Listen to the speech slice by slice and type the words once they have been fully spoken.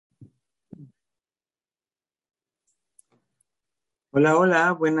Hola,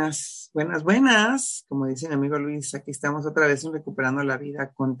 hola, buenas, buenas, buenas. Como dice mi amigo Luis, aquí estamos otra vez en Recuperando la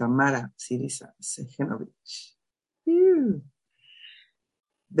Vida con Tamara, Ciriza,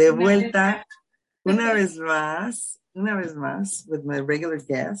 de Una vez vuelta más. una vez más, with my regular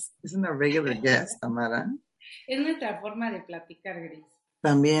guest. Es una regular guest, Tamara. Es nuestra forma de platicar, Gris.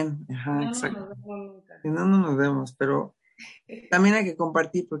 También, Si ajá, no, no exacto. nos vemos nunca. Si no, no nos vemos, pero también hay que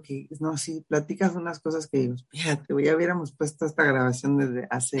compartir porque, no, si platicas unas cosas que digo, fíjate, ya hubiéramos puesto esta grabación desde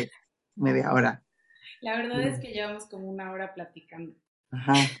hace media hora. La verdad es que llevamos como una hora platicando.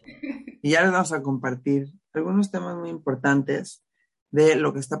 Ajá. Y ya les vamos a compartir algunos temas muy importantes de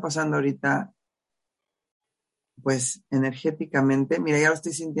lo que está pasando ahorita, pues energéticamente. Mira, ya lo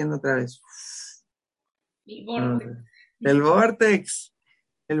estoy sintiendo otra vez. Y vortex. El vortex,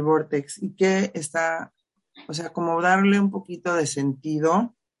 el vortex. Y que está, o sea, como darle un poquito de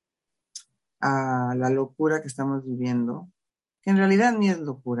sentido a la locura que estamos viviendo, que en realidad ni es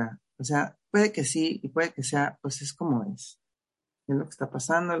locura. O sea, puede que sí y puede que sea, pues es como es. Es lo que está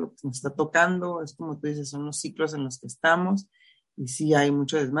pasando, lo que nos está tocando, es como tú dices, son los ciclos en los que estamos y sí hay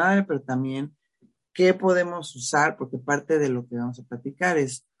mucho desmadre, pero también qué podemos usar, porque parte de lo que vamos a platicar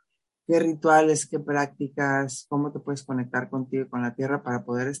es qué rituales, qué prácticas, cómo te puedes conectar contigo y con la tierra para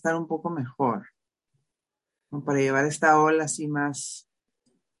poder estar un poco mejor, ¿no? Para llevar esta ola así más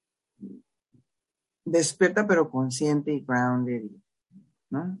despierta pero consciente y grounded,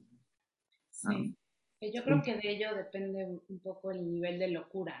 ¿no? Ah, Sí. Que yo creo sí, que de ello depende un poco el nivel de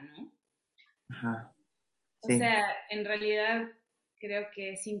locura, ¿no? ajá, O sí, sea, en realidad creo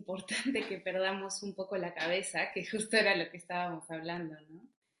que es importante que perdamos un poco la cabeza, que justo era lo que estábamos hablando, ¿no?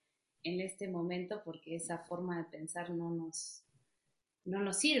 En este momento, porque esa forma de pensar no nos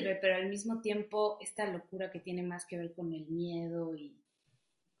sirve, pero al mismo tiempo esta locura que tiene más que ver con el miedo y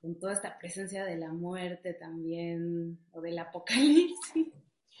con toda esta presencia de la muerte también, o del apocalipsis.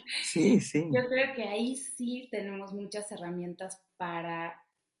 sí, sí, Yo creo que ahí sí tenemos muchas herramientas para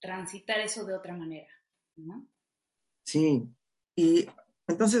transitar eso de otra manera, ¿no? sí. Y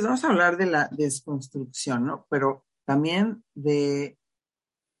entonces vamos a hablar de la desconstrucción, ¿no? Pero también de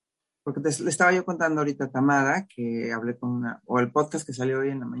porque le estaba yo contando ahorita a Tamara que hablé con o el podcast que salió hoy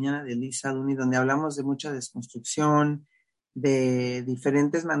en la mañana de Lisa Duni, donde hablamos de mucha desconstrucción, de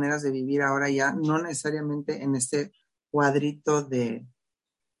diferentes maneras de vivir ahora ya, no necesariamente en este cuadrito de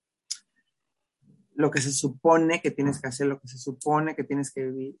lo que se supone que tienes que hacer, lo que se supone que tienes que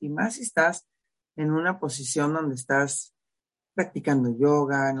vivir, y más si estás en una posición donde estás practicando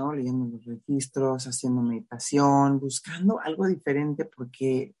yoga, ¿no? Leyendo los registros, haciendo meditación, buscando algo diferente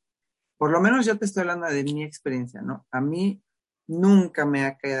porque por lo menos yo te estoy hablando de mi experiencia, ¿no? A mí nunca me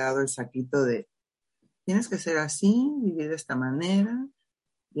ha quedado el saquito de tienes que ser así, vivir de esta manera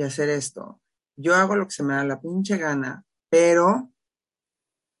y hacer esto. Yo hago lo que se me da la pinche gana, pero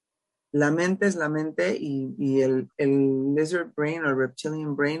la mente es la mente y el lizard brain o el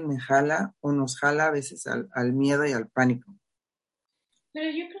reptilian brain me jala o nos jala a veces al miedo y al pánico. Pero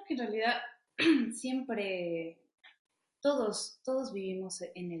yo creo que en realidad siempre todos vivimos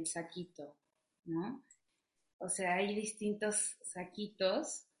en el saquito, ¿no? O sea, hay distintos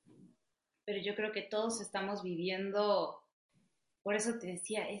saquitos, pero yo creo que todos estamos viviendo, por eso te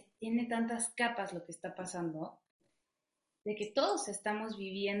decía, tiene tantas capas lo que está pasando, de que todos estamos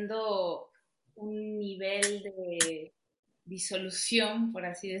viviendo un nivel de disolución, por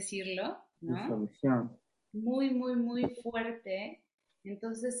así decirlo, ¿no? Disolución. Muy, muy, muy fuerte.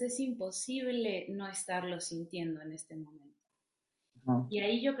 Entonces es imposible no estarlo sintiendo en este momento. Ajá. Y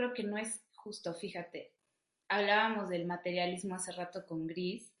ahí yo creo que no es justo, fíjate, hablábamos del materialismo hace rato con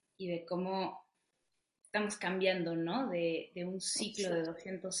Gris y de cómo estamos cambiando, ¿no? De un ciclo de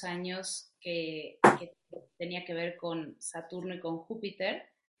 200 años que tenía que ver con Saturno y con Júpiter,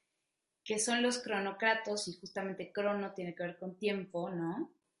 que son los cronocratos, y justamente crono tiene que ver con tiempo,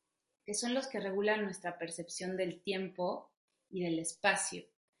 ¿no? Que son los que regulan nuestra percepción del tiempo y del espacio.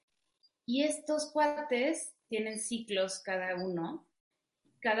 Y estos cuates tienen ciclos cada uno,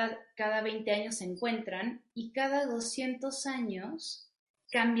 cada 20 años se encuentran y cada 200 años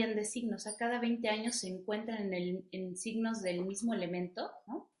cambian de signos, a cada 20 años se encuentran en signos del mismo elemento,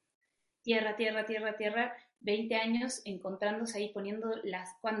 ¿no? Tierra, tierra, tierra, tierra, 20 años encontrándose ahí,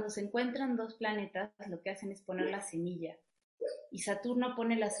 cuando se encuentran dos planetas, lo que hacen es poner la semilla. Y Saturno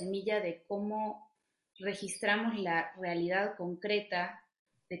pone la semilla de cómo registramos la realidad concreta,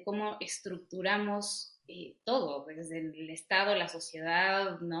 de cómo estructuramos todo, desde el Estado, la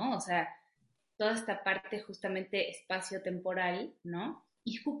sociedad, ¿no? O sea, toda esta parte justamente espacio-temporal, ¿no?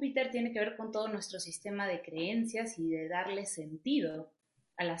 Y Júpiter tiene que ver con todo nuestro sistema de creencias y de darle sentido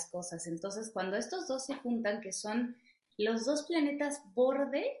a las cosas. Entonces, cuando estos dos se juntan, que son los dos planetas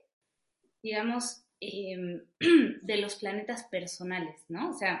borde, digamos, de los planetas personales, ¿no?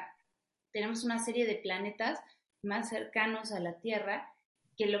 O sea, tenemos una serie de planetas más cercanos a la Tierra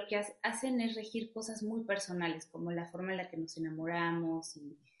que lo que hacen es regir cosas muy personales, como la forma en la que nos enamoramos,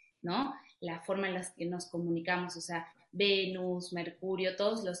 y, ¿no? La forma en la que nos comunicamos, o sea, Venus, Mercurio,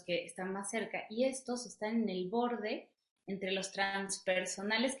 todos los que están más cerca. Y estos están en el borde entre los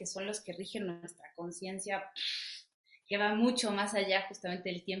transpersonales, que son los que rigen nuestra conciencia, que va mucho más allá justamente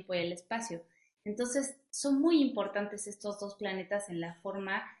del tiempo y el espacio. Entonces, son muy importantes estos dos planetas en la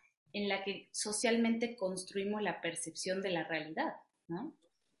forma en la que socialmente construimos la percepción de la realidad, ¿no?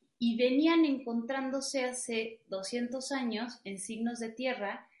 Y venían encontrándose hace 200 años en signos de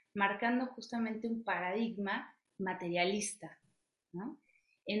tierra, marcando justamente un paradigma materialista, ¿no?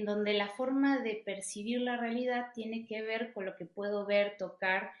 En donde la forma de percibir la realidad tiene que ver con lo que puedo ver,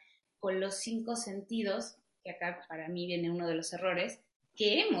 tocar, con los cinco sentidos, que acá para mí viene uno de los errores,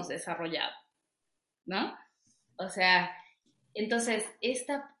 que hemos desarrollado, ¿no? O sea, entonces,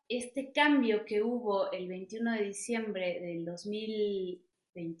 este cambio que hubo el 21 de diciembre del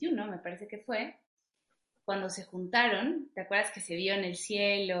 2021, me parece que fue, cuando se juntaron, ¿te acuerdas que se vio en el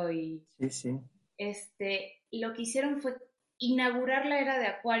cielo? Y Sí, sí. lo que hicieron fue inaugurar la era de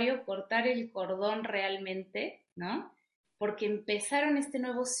Acuario, cortar el cordón realmente, ¿no? Porque empezaron este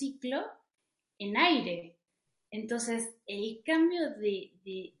nuevo ciclo en aire. Entonces, el cambio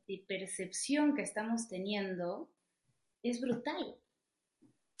de percepción que estamos teniendo es brutal.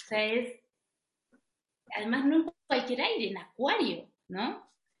 O sea, además no en cualquier aire, en Acuario, ¿no?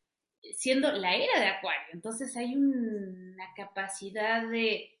 Siendo la era de Acuario. Entonces hay una capacidad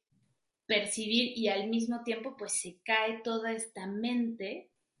de percibir y al mismo tiempo pues se cae toda esta mente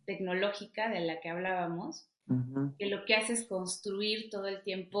tecnológica de la que hablábamos, Ujú. que lo que hace es construir todo el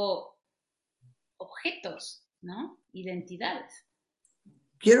tiempo objetos, ¿no? Identidades.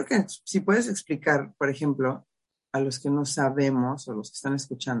 Quiero que si puedes explicar, por ejemplo, a los que no sabemos o los que están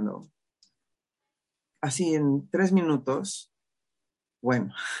escuchando, así en 3 minutos,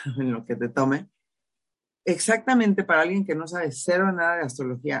 bueno, en lo que te tome, exactamente para alguien que no sabe cero nada de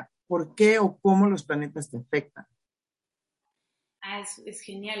astrología, ¿por qué o cómo los planetas te afectan? Es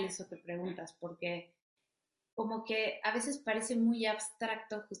genial eso que preguntas, porque como que a veces parece muy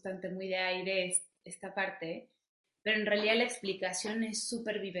abstracto, justamente muy de aire esta parte, pero en realidad la explicación es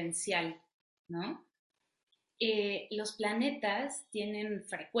súper vivencial, ¿no? Los planetas tienen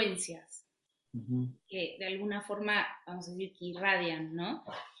frecuencias Ujú. que de alguna forma, vamos a decir, que irradian, ¿no?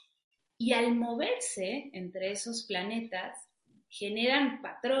 Y al moverse entre esos planetas, generan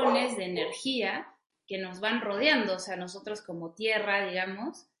patrones de energía que nos van rodeando, o sea, nosotros como Tierra,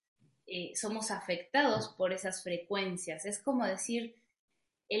 digamos, somos afectados por esas frecuencias. Es como decir,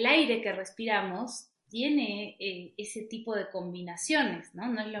 el aire que respiramos tiene ese tipo de combinaciones, ¿no?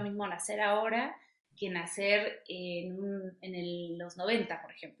 No es lo mismo nacer ahora que nacer los 90,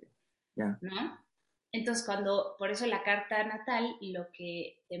 por ejemplo, Ya. ¿no? Entonces, por eso la carta natal lo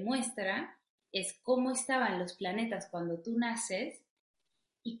que te muestra es cómo estaban los planetas cuando tú naces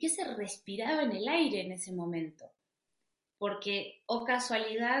y qué se respiraba en el aire en ese momento. Porque, o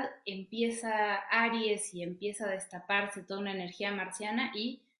casualidad, empieza Aries y empieza a destaparse toda una energía marciana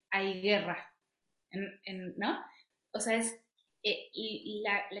y hay guerra, ¿no? O sea, es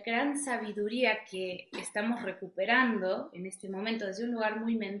la gran sabiduría que estamos recuperando en este momento desde un lugar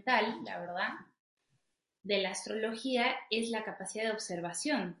muy mental, la verdad, de la astrología es la capacidad de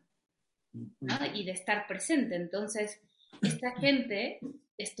observación, ¿no? Y de estar presente. Entonces, esta gente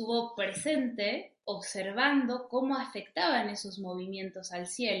estuvo presente observando cómo afectaban esos movimientos al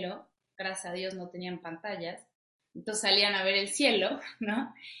cielo. Gracias a Dios no tenían pantallas. Entonces salían a ver el cielo,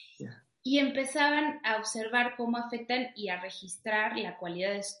 ¿no? Ya. Y empezaban a observar cómo afectan y a registrar la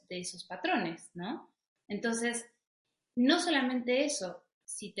cualidad de esos patrones, ¿no? Entonces, no solamente eso,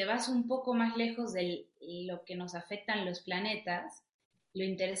 si te vas un poco más lejos de lo que nos afectan los planetas, lo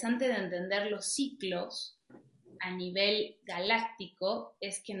interesante de entender los ciclos a nivel galáctico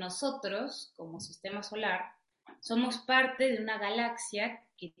es que nosotros, como sistema solar, somos parte de una galaxia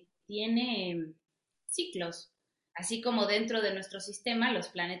que tiene ciclos, así como dentro de nuestro sistema los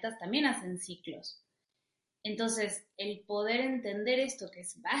planetas también hacen ciclos. Entonces, el poder entender esto que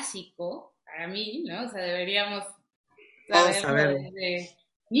es básico para mí, ¿no? O sea, deberíamos Todos a saberlo ver. desde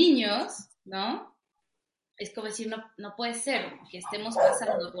niños, ¿no? Es como decir, no, no puede ser que estemos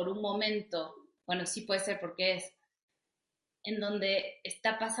pasando por un momento, bueno, sí puede ser porque es, en donde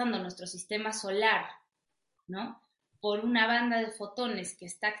está pasando nuestro sistema solar, ¿no? Por una banda de fotones que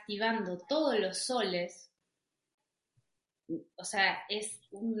está activando todos los soles, o sea, es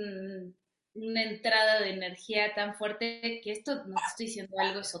un una entrada de energía tan fuerte que esto no te estoy diciendo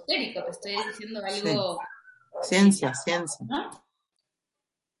algo esotérico, te estoy diciendo Sí, algo, ciencia, ciencia. ¿no?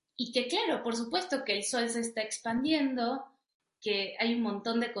 Y que claro, por supuesto que el Sol se está expandiendo, que hay un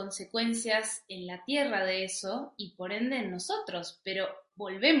montón de consecuencias en la Tierra de eso y por ende en nosotros, pero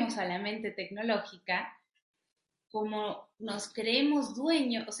volvemos a la mente tecnológica como nos creemos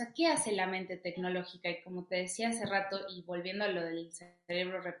dueños, o sea, ¿qué hace la mente tecnológica? Y como te decía hace rato, y volviendo a lo del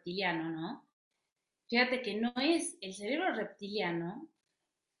cerebro reptiliano, ¿no? Fíjate que no es, el cerebro reptiliano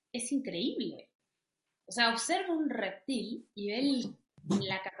es increíble. O sea, observa un reptil y ve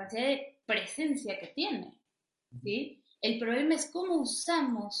la capacidad de presencia que tiene, ¿sí? El problema es cómo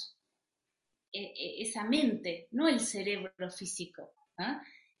usamos esa mente, no el cerebro físico. ¿Ah?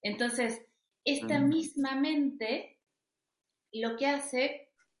 Entonces, esta misma mente lo que hace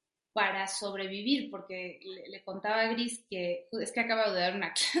para sobrevivir, porque le contaba a Gris que es que acabo de dar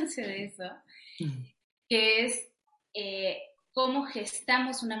una clase de eso, que es cómo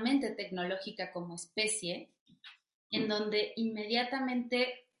gestamos una mente tecnológica como especie, en donde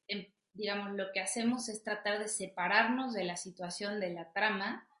inmediatamente, digamos, lo que hacemos es tratar de separarnos de la situación, de la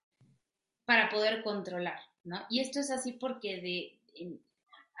trama, para poder controlar, ¿no? Y esto es así porque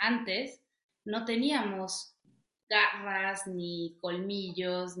antes no teníamos garras, ni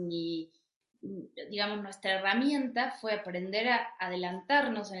colmillos, ni, digamos, nuestra herramienta fue aprender a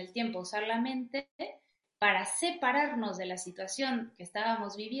adelantarnos en el tiempo, usar la mente para separarnos de la situación que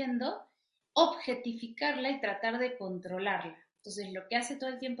estábamos viviendo, objetificarla y tratar de controlarla. Entonces, lo que hace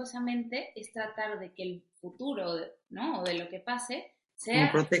todo el tiempo esa mente es tratar de que el futuro, ¿no? O de lo que pase, Como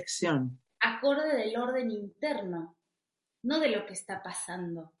sea protección. acorde del orden interno, no de lo que está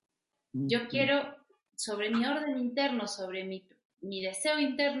pasando. Yo quiero, sobre mi orden interno, sobre mi deseo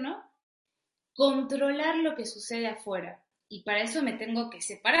interno, controlar lo que sucede afuera. Y para eso me tengo que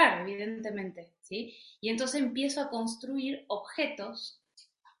separar, evidentemente, ¿sí? Y entonces empiezo a construir objetos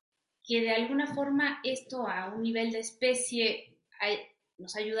que de alguna forma esto a un nivel de especie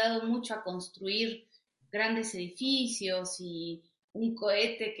nos ha ayudado mucho a construir grandes edificios y un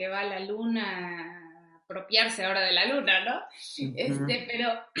cohete que va a la luna, apropiarse ahora de la luna, ¿no? Pero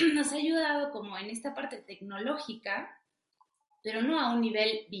nos ha ayudado como en esta parte tecnológica, pero no a un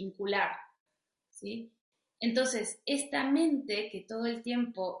nivel vincular, ¿sí? Entonces, esta mente que todo el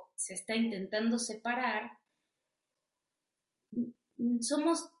tiempo se está intentando separar,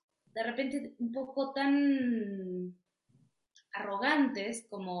 somos de repente un poco tan arrogantes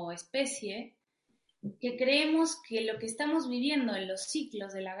como especie que creemos que lo que estamos viviendo en los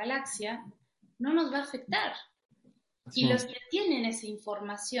ciclos de la galaxia no nos va a afectar. Sí. Y los que tienen esa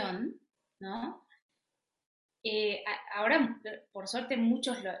información, ¿no? Ahora, por suerte,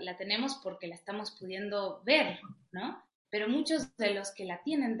 muchos la tenemos porque la estamos pudiendo ver, ¿no? Pero muchos de los que la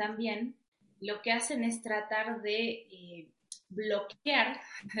tienen también, lo que hacen es tratar de bloquear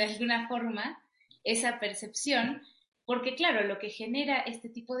de alguna forma esa percepción, porque claro, lo que genera este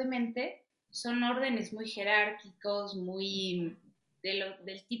tipo de mente son órdenes muy jerárquicos, muy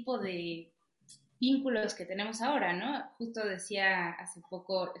del tipo de vínculos que tenemos ahora, ¿no? Justo decía hace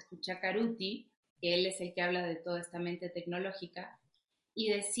poco, escuché a Caruti, que él es el que habla de toda esta mente tecnológica, y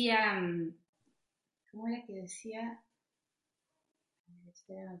decía, ¿cómo era que decía?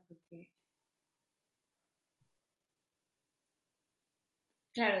 Porque,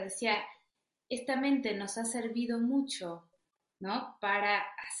 claro, decía, esta mente nos ha servido mucho, ¿no? Para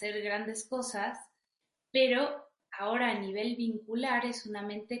hacer grandes cosas, pero ahora a nivel vincular es una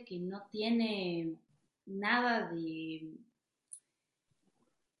mente que no tiene nada de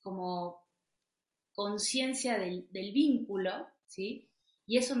como conciencia del vínculo, ¿sí?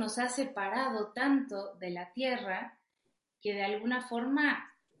 Y eso nos ha separado tanto de la tierra que de alguna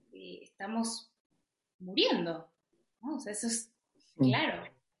forma estamos muriendo, ¿no? O sea, eso es Sí. claro.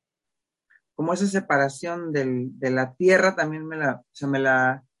 Como esa separación de la tierra también o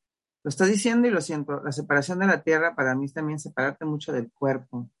sea, lo estoy diciendo y lo siento. La separación de la tierra para mí es también separarte mucho del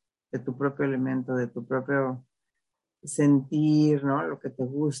cuerpo, de tu propio elemento, de tu propio sentir, ¿no? Lo que te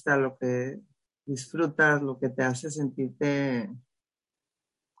gusta, lo que disfrutas, lo que te hace sentirte.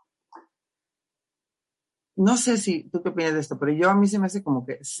 No sé si tú qué opinas de esto, pero yo a mí se me hace como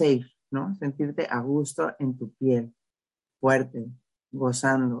que safe, ¿no? Sentirte a gusto en tu piel, fuerte,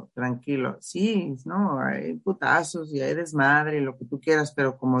 gozando, tranquilo. Sí, ¿no? Hay putazos y hay desmadre y lo que tú quieras,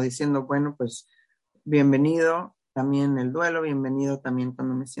 pero como diciendo, bueno, pues bienvenido también el duelo, bienvenido también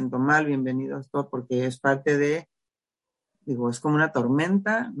cuando me siento mal, bienvenido a esto porque es parte de, digo, es como una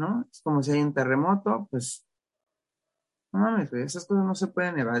tormenta, ¿no? Es como si hay un terremoto, pues, no mames, güey, esas cosas no se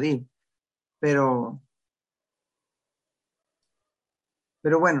pueden evadir, pero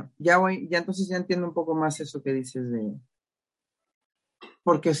Pero bueno, ya entonces ya entiendo un poco más eso que dices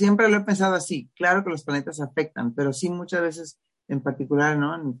porque siempre lo he pensado así, claro que los planetas afectan, pero sí muchas veces, en particular,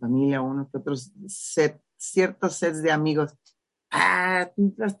 ¿no? En mi familia, unos que otros ciertos sets de amigos,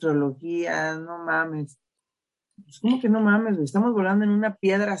 tú la astrología, no mames. Pues, ¿cómo que no mames, güey? Estamos volando en una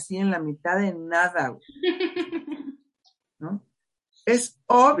piedra así en la mitad de nada, güey, ¿no? Es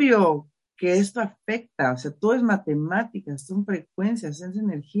obvio que esto afecta, o sea, todo es matemáticas, son frecuencias, es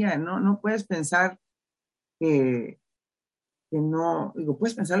energía, no puedes pensar que, que no, digo,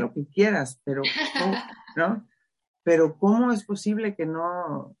 puedes pensar lo que quieras, pero, ¿no? Pero ¿cómo es posible que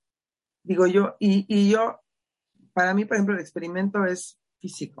no? Digo yo, y yo, para mí, por ejemplo, el experimento es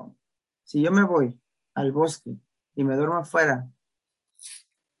físico. Si yo me voy al bosque y me duermo afuera,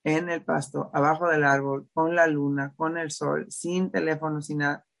 en el pasto, abajo del árbol, con la luna, con el sol, sin teléfono, sin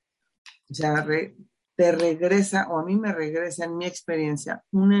nada, o sea, te regresa, o a mí me regresa en mi experiencia,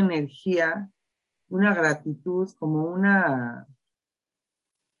 una energía, una gratitud, como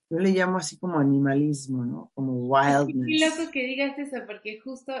yo le llamo así como animalismo, ¿no? Como Qué loco wildness. que digas eso, porque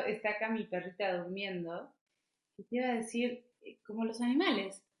justo está acá mi perrita durmiendo y te iba a decir, como los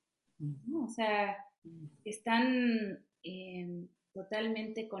animales, ¿no? O sea, están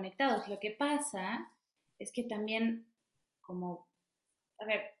totalmente conectados. Lo que pasa es que también, como, a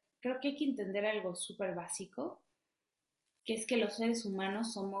ver, creo que hay que entender algo súper básico, que es que los seres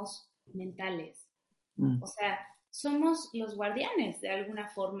humanos somos mentales. Mm, O sea, somos los guardianes de alguna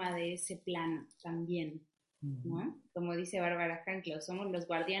forma de ese plano también, mm, ¿no? Como dice Bárbara Hanklow, somos los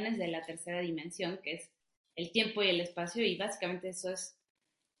guardianes de la tercera dimensión, que es el tiempo y el espacio, y básicamente eso es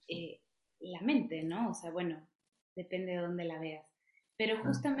eh, la mente, ¿no? O sea, bueno, depende de dónde la veas. Pero ah,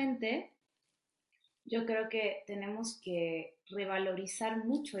 justamente yo creo que tenemos que revalorizar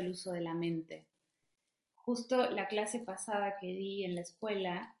mucho el uso de la mente. Justo la clase pasada que di en la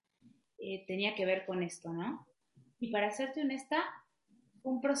escuela tenía que ver con esto, ¿no? Y para serte honesta,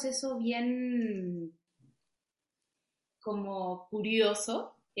 fue un proceso bien como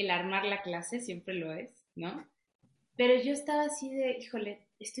curioso el armar la clase, siempre lo es, ¿no? Pero yo estaba así de, híjole,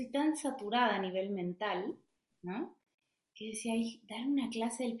 estoy tan saturada a nivel mental, ¿no? Que decía, ay, dar una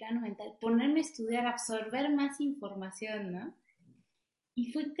clase del plano mental, ponerme a estudiar, absorber más información, ¿no?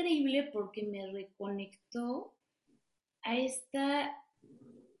 Y fue increíble porque me reconectó a esta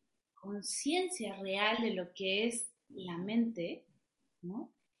conciencia real de lo que es la mente,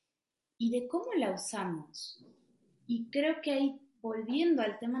 ¿no? Y de cómo la usamos. Y creo que ahí, volviendo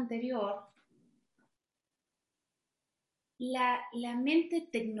al tema anterior, la mente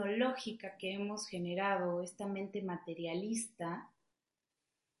tecnológica que hemos generado, esta mente materialista,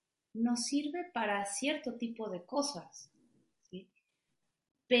 nos sirve para cierto tipo de cosas, ¿sí?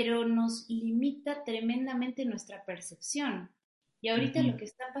 Pero nos limita tremendamente nuestra percepción. Y ahorita lo ujú, que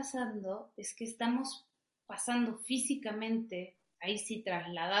está pasando es que estamos pasando físicamente, ahí sí,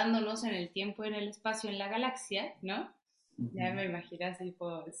 trasladándonos en el tiempo y en el espacio, en la galaxia, ¿no? Ya ujú. me imaginas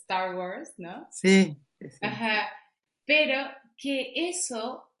tipo Star Wars, ¿no? Sí, sí, sí. Ajá. Pero que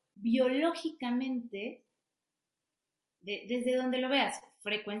eso biológicamente, desde donde lo veas,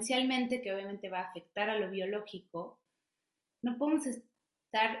 frecuencialmente, que obviamente va a afectar a lo biológico, no podemos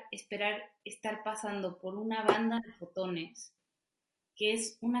esperar estar pasando por una banda de fotones, que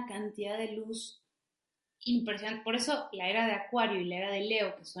es una cantidad de luz impresionante. Por eso la era de Acuario y la era de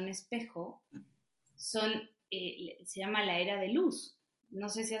Leo, que son espejo, se llama la era de luz. No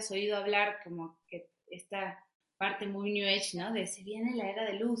sé si has oído hablar como que esta parte muy New Age, ¿no? De se viene la era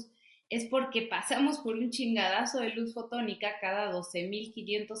de luz. Es porque pasamos por un chingadazo de luz fotónica cada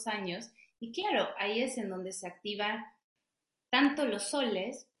 12.500 años y claro, ahí es en donde se activan tanto los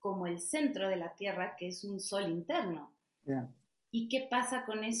soles como el centro de la Tierra, que es un sol interno. Ya. ¿Y qué pasa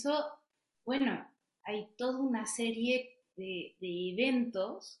con eso? Bueno, hay toda una serie de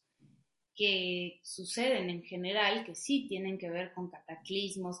eventos que suceden en general, que sí tienen que ver con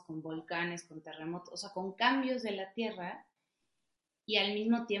cataclismos, con volcanes, con terremotos, o sea, con cambios de la Tierra y al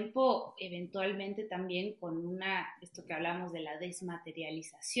mismo tiempo, eventualmente también con esto que hablamos de la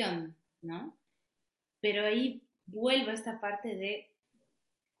desmaterialización, ¿no? Pero ahí vuelvo a esta parte de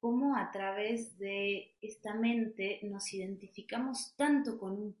cómo a través de esta mente nos identificamos tanto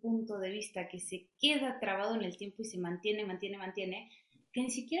con un punto de vista que se queda trabado en el tiempo y se mantiene, mantiene, mantiene, que ni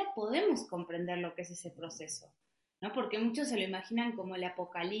siquiera podemos comprender lo que es ese proceso, ¿no? Porque muchos se lo imaginan como el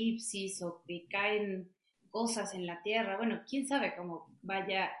apocalipsis o que caen cosas en la tierra. Bueno, quién sabe cómo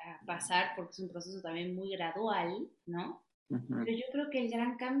vaya a pasar porque es un proceso también muy gradual, ¿no? Ujú. Pero yo creo que el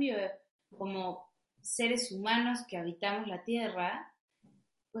gran cambio como seres humanos que habitamos la tierra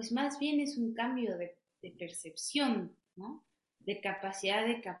pues más bien es un cambio de percepción, ¿no? de capacidad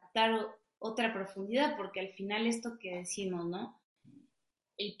de captar otra profundidad, porque al final esto que decimos, ¿no?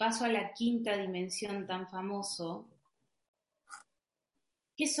 El paso a la quinta dimensión tan famoso,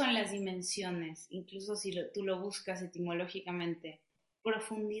 ¿qué son las dimensiones? Incluso si tú lo buscas etimológicamente,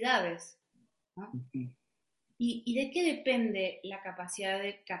 profundidades, ¿no? Ujú. ¿Y de qué depende la capacidad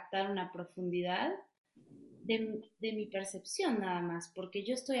de captar una profundidad? De mi percepción nada más, porque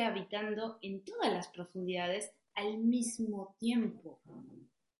yo estoy habitando en todas las profundidades al mismo tiempo,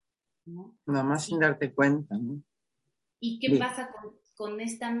 ¿no? Nada más sin ¿Y, darte cuenta, ¿no? y qué Bien. pasa con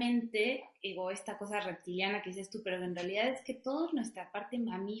esta mente o esta cosa reptiliana que dices tú? Pero en realidad es que toda nuestra parte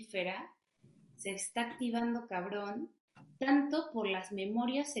mamífera se está activando cabrón, tanto por las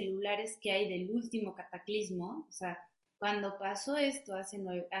memorias celulares que hay del último cataclismo, o sea, cuando pasó esto hace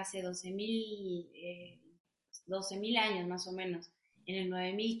 12.000 años más o menos, en el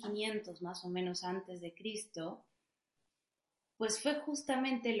 9.500 más o menos antes de Cristo, pues fue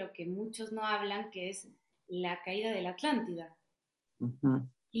justamente lo que muchos no hablan, que es la caída de la Atlántida. Ujú.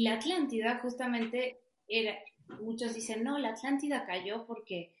 Y la Atlántida justamente era, muchos dicen, no, la Atlántida cayó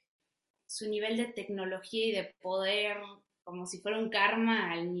porque su nivel de tecnología y de poder, como si fuera un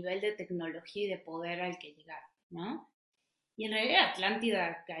karma al nivel de tecnología y de poder al que llegar, ¿no? Y en realidad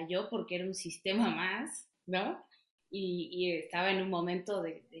Atlántida cayó porque era un sistema más, ¿no? Y estaba en un momento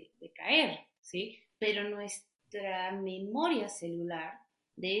de caer, ¿sí? Pero nuestra memoria celular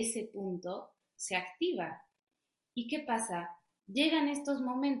de ese punto se activa. ¿Y qué pasa? Llegan estos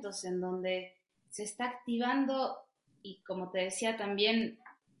momentos en donde se está activando y como te decía también,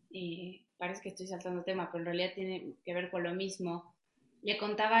 parece que estoy saltando el tema, pero en realidad tiene que ver con lo mismo. Le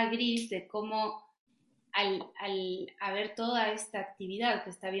contaba a Gris de cómo al haber toda esta actividad que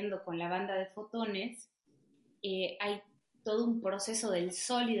está viendo con la banda de fotones, hay todo un proceso del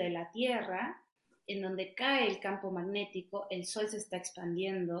Sol y de la Tierra en donde cae el campo magnético, el Sol se está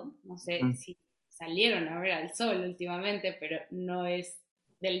expandiendo, no sé Mm. si salieron a ver al Sol últimamente, pero no es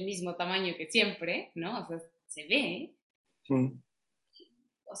del mismo tamaño que siempre, ¿no? O sea, se ve, Sí.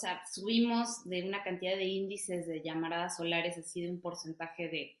 o sea, subimos de una cantidad de índices de llamaradas solares así de un porcentaje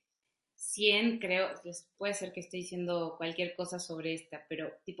de 100, creo, pues puede ser que estoy diciendo cualquier cosa sobre esta,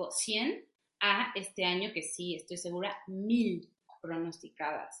 pero tipo 100 a este año que sí, estoy segura, 1000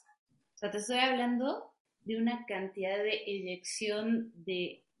 pronosticadas. O sea, te estoy hablando de una cantidad de eyección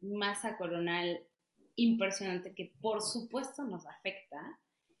de masa coronal impresionante que por supuesto nos afecta.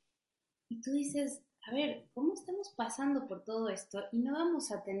 Y tú dices, a ver, ¿cómo estamos pasando por todo esto? Y no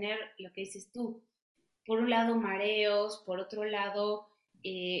vamos a tener lo que dices tú, por un lado mareos, por otro lado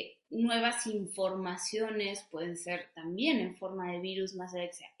nuevas informaciones, pueden ser también en forma de virus, más allá de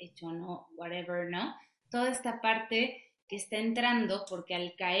que sea hecho o no, whatever, ¿no? Toda esta parte que está entrando, porque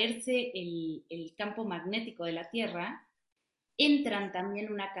al caerse el campo magnético de la Tierra, entran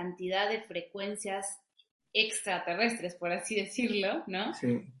también una cantidad de frecuencias extraterrestres, por así decirlo, ¿no? Sí,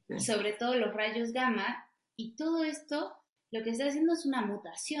 Y sí. sobre todo los rayos gamma, y todo esto lo que está haciendo es una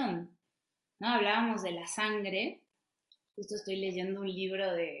mutación, ¿no? Hablábamos de la sangre, justo estoy leyendo un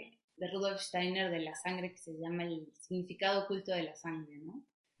libro de Rudolf Steiner de la sangre que se llama El significado oculto de la sangre, ¿no?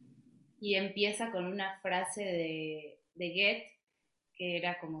 Y empieza con una frase de Goethe, que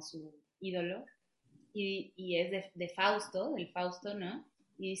era como su ídolo, y es de Fausto, del Fausto, ¿no?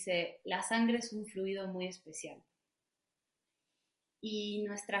 Y dice, la sangre es un fluido muy especial. Y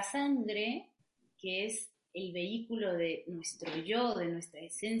nuestra sangre, que es el vehículo de nuestro yo, de nuestra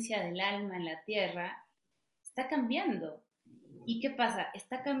esencia del alma en la tierra, está cambiando. ¿Y qué pasa?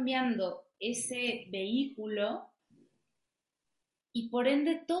 Está cambiando ese vehículo y por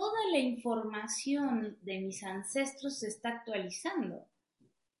ende toda la información de mis ancestros se está actualizando.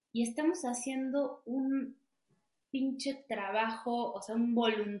 Y estamos haciendo un pinche trabajo, o sea, un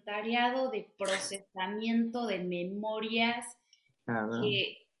voluntariado de procesamiento de memorias Claro.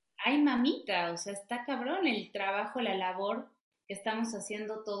 que, ay mamita, o sea, está cabrón el trabajo, la labor que estamos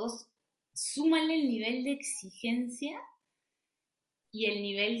haciendo todos. Súmale el nivel de exigencia y el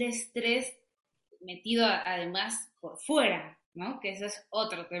nivel de estrés metido además por fuera, ¿no? Que eso es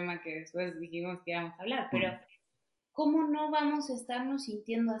otro tema que después dijimos que íbamos a hablar, pero Mm. ¿cómo no vamos a estarnos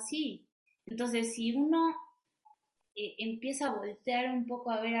sintiendo así? Entonces, si uno empieza a voltear un poco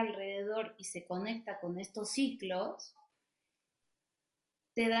a ver alrededor y se conecta con estos ciclos,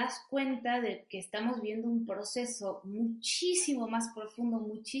 te das cuenta de que estamos viendo un proceso muchísimo más profundo,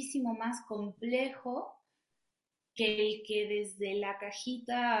 muchísimo más complejo que el que desde la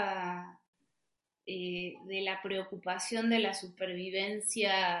cajita de la preocupación de la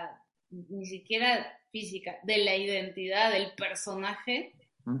supervivencia, ni siquiera física, de la identidad del personaje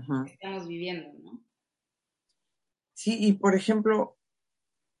Ujú. que estamos viviendo, ¿no? Sí, y por ejemplo,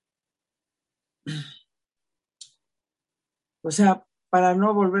 o sea, para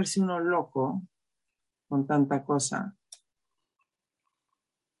no volverse uno loco con tanta cosa,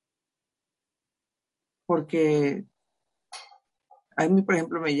 porque a mí, por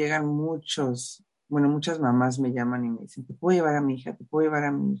ejemplo, me llegan muchas mamás me llaman y me dicen, te puedo llevar a mi hija, te puedo llevar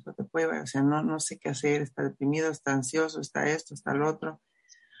a mi hijo, te puedo llevar, o sea, no sé qué hacer, está deprimido, está ansioso, está esto, está lo otro.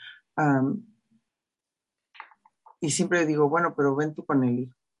 Um, y siempre digo, bueno, pero ven tú con el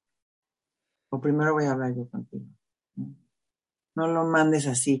hijo, o primero voy a hablar yo contigo. No lo mandes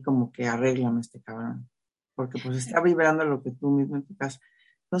así como que arréglame este cabrón, porque pues está vibrando lo que tú mismo en tu casa.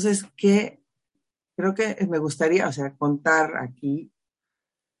 Entonces, ¿qué? Creo que me gustaría, o sea, contar aquí.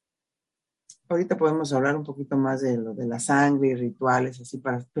 Ahorita podemos hablar un poquito más de lo de la sangre y rituales, así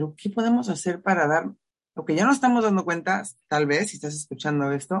pero ¿qué podemos hacer para dar, lo que ya no estamos dando cuenta, tal vez, si estás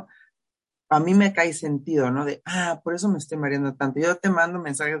escuchando esto, a mí me cae sentido, ¿no? Por eso me estoy mareando tanto. Yo te mando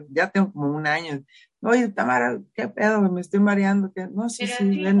mensajes, ya tengo como un año. Oye, Tamara, ¿qué pedo? Me estoy mareando. ¿Qué? No, sí, Pero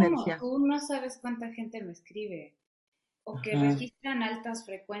sí, la así como energía. tú no sabes cuánta gente me escribe, o que Ajá, registran altas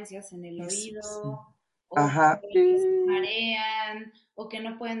frecuencias en el eso, sí. oído, o Ajá. que se marean, o que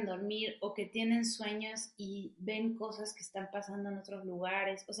no pueden dormir, o que tienen sueños y ven cosas que están pasando en otros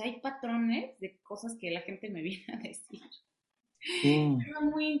lugares. O sea, hay patrones de cosas que la gente me viene a decir. Sí. Es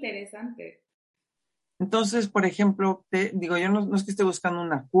muy interesante. Entonces, por ejemplo, te digo, yo no es que esté buscando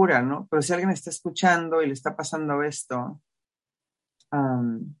una cura, ¿no? Pero si alguien está escuchando y le está pasando esto,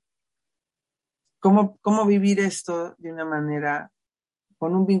 am, ¿cómo vivir esto de una manera,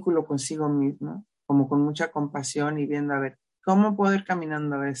 con un vínculo consigo mismo, como con mucha compasión y viendo, a ver, ¿cómo puedo ir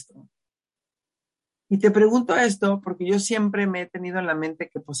caminando esto? Y te pregunto esto porque yo siempre me he tenido en la mente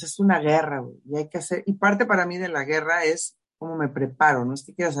que pues es una guerra, güey, y hay que hacer, y parte para mí de la guerra es cómo me preparo, no es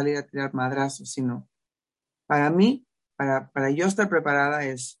que quiera salir a tirar madrazos, sino para mí, para yo estar preparada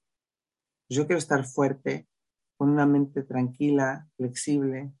es, yo quiero estar fuerte, con una mente tranquila,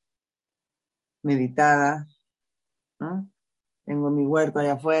 flexible, meditada, ¿no? Tengo mi huerto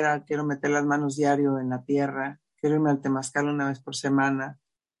allá afuera, quiero meter las manos diario en la tierra, quiero irme al temazcal una vez por semana,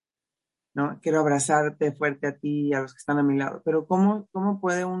 ¿no? Quiero abrazarte fuerte a ti y a los que están a mi lado. Pero ¿cómo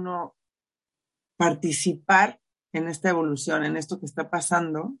puede uno participar en esta evolución, en esto que está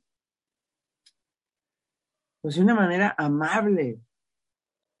pasando? Pues de una manera amable,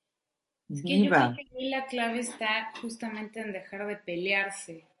 Es que yo creo viva. que ahí la clave está justamente en dejar de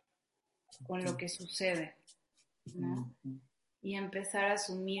pelearse con lo que sucede, ¿no? Y empezar a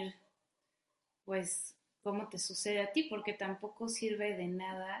asumir, pues, cómo te sucede a ti, porque tampoco sirve de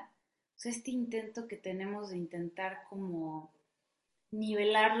nada. O sea, este intento que tenemos de intentar como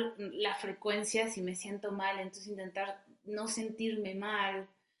nivelar la frecuencia si me siento mal, entonces intentar no sentirme mal,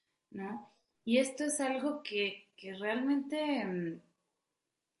 ¿no? Y esto es algo que realmente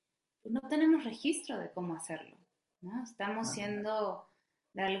pues no tenemos registro de cómo hacerlo, ¿no? Estamos siendo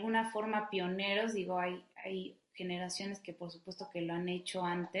de alguna forma pioneros, digo, hay generaciones que por supuesto que lo han hecho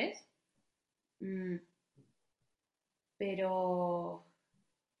antes, mmm, pero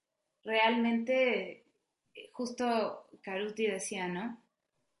realmente, justo Caruti decía, ¿no?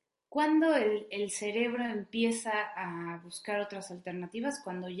 Cuando el cerebro empieza a buscar otras alternativas,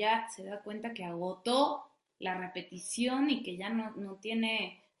 cuando ya se da cuenta que agotó la repetición y que ya no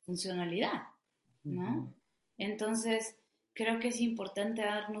tiene funcionalidad, ¿no? Entonces, creo que es importante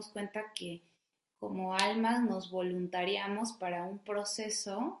darnos cuenta que como almas nos voluntariamos para un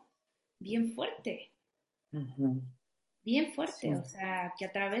proceso bien fuerte, bien fuerte, Sí. o sea, que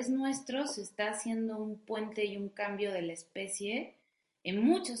a través nuestro se está haciendo un puente y un cambio de la especie en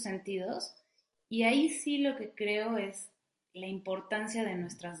muchos sentidos, y ahí sí lo que creo es la importancia de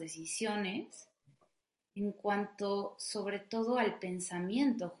nuestras decisiones en cuanto sobre todo al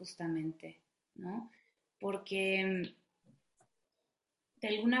pensamiento justamente, ¿no? Porque de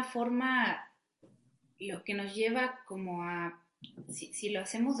alguna forma lo que nos lleva como a, si lo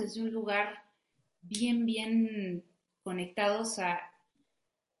hacemos desde un lugar bien conectados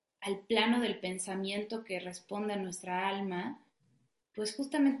al plano del pensamiento que responde a nuestra alma, pues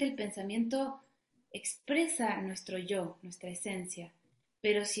justamente el pensamiento expresa nuestro yo, nuestra esencia.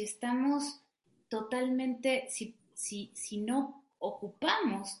 Pero si estamos totalmente, si no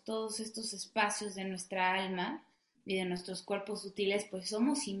ocupamos todos estos espacios de nuestra alma y de nuestros cuerpos sutiles, pues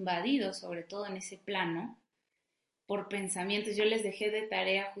somos invadidos, sobre todo en ese plano, por pensamientos. Yo les dejé de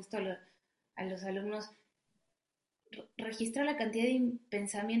tarea justo a los alumnos registrar la cantidad de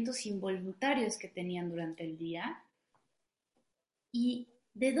pensamientos involuntarios que tenían durante el día y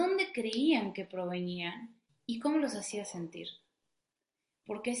de dónde creían que provenían y cómo los hacía sentir,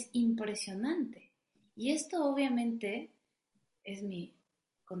 porque es impresionante. Y esto obviamente es mi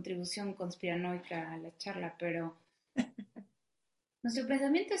contribución conspiranoica a la charla, pero nuestro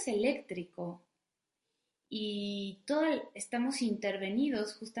pensamiento es eléctrico y estamos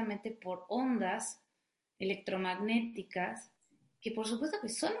intervenidos justamente por ondas electromagnéticas que por supuesto que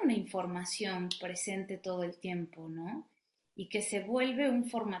son una información presente todo el tiempo, ¿no? Y que se vuelve un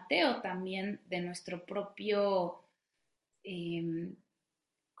formateo también de nuestro propio, eh,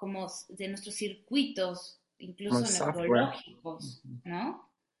 como de nuestros circuitos, Como el incluso software. neurológicos, ¿no?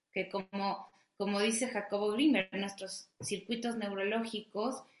 Que como dice Jacobo Grimmer, nuestros circuitos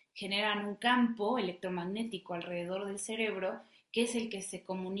neurológicos generan un campo electromagnético alrededor del cerebro que es el que se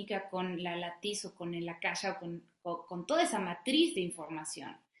comunica con la latiz o con el akasha con toda esa matriz de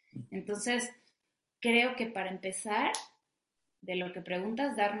información. Entonces, creo que para empezar, de lo que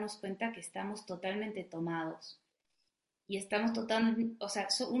preguntas, darnos cuenta que estamos totalmente tomados. Y estamos totalmente, o sea,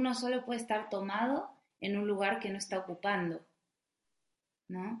 uno solo puede estar tomado en un lugar que no está ocupando,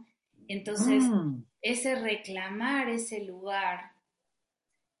 ¿no? Entonces, Mm. ese reclamar ese lugar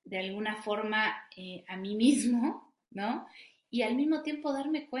de alguna forma a mí mismo, ¿no? Y al mismo tiempo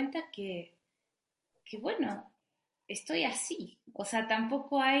darme cuenta que, bueno, estoy así. O sea,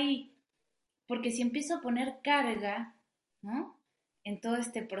 tampoco hay, porque si empiezo a poner carga, ¿no? En todo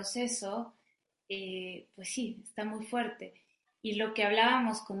este proceso, pues sí, está muy fuerte. Y lo que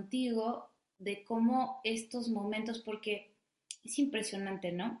hablábamos contigo de cómo estos momentos, porque es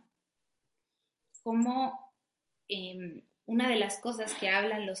impresionante, ¿no? Cómo una de las cosas que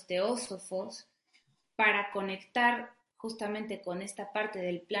hablan los teósofos para conectar justamente con esta parte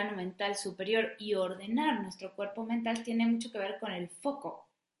del plano mental superior y ordenar nuestro cuerpo mental tiene mucho que ver con el foco,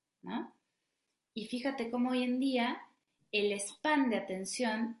 ¿no? Y fíjate cómo hoy en día el span de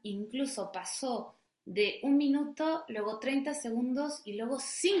atención incluso pasó de 1 minuto, luego 30 segundos y luego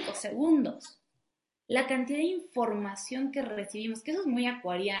 5 segundos. La cantidad de información que recibimos, que eso es muy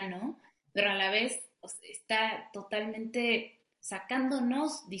acuariano, pero a la vez está totalmente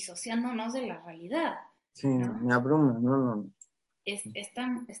sacándonos, disociándonos de la realidad, Sí, ¿no? me abruma, no, no.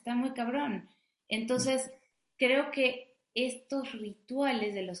 Está muy cabrón. Entonces, creo que estos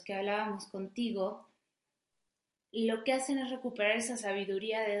rituales de los que hablábamos contigo, lo que hacen es recuperar esa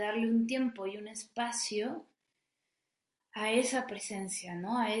sabiduría de darle un tiempo y un espacio a esa presencia,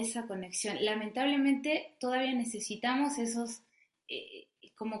 ¿no? A esa conexión. Lamentablemente todavía necesitamos esos,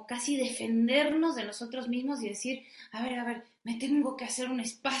 como casi defendernos de nosotros mismos y decir, a ver, me tengo que hacer un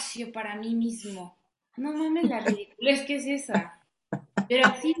espacio para mí mismo. No mames la ridiculez que es esa. Pero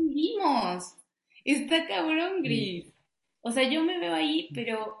así vivimos. Está cabrón, Gris. O sea, yo me veo ahí,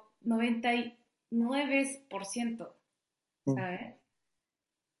 pero 99%, Sí. ¿sabes?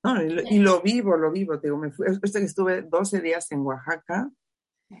 No, y lo vivo, te digo, me fui, que estuve 12 días en Oaxaca,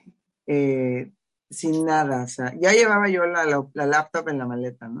 eh, sin nada, o sea, ya llevaba yo la laptop en la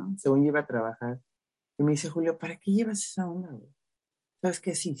maleta, ¿no? Según yo iba a trabajar. Y me dice Julio, ¿para qué llevas esa onda, güey? ¿Sabes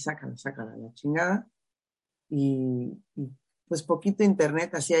qué? Sí, sácala, la chingada. Y pues poquito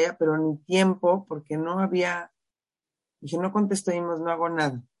internet hacía ya, pero ni tiempo, porque no había, dije, no contesto emails, no hago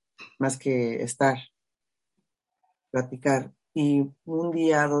nada, más que estar, platicar. Y 1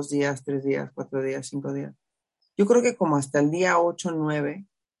 día, 2 días, 3 días, 4 días, 5 días. Yo creo que como hasta el día 8 9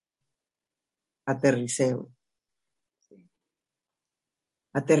 aterricé, güey.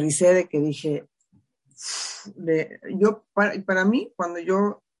 Aterricé de que dije, para mí, cuando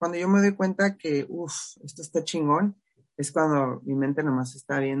yo me doy cuenta que, esto está chingón, es cuando mi mente nomás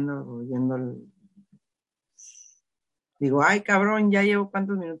está viendo, oyendo, digo, ay, cabrón, ya llevo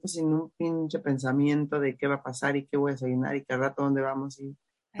cuántos minutos sin un pinche pensamiento de qué va a pasar y qué voy a desayunar y qué rato dónde vamos y,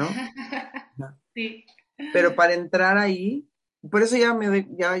 ¿no? No. Sí. Pero para entrar ahí, por eso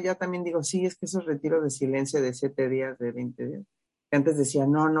ya también digo, sí, es que esos retiros de silencio de 7 días, de 20 días, que antes decía,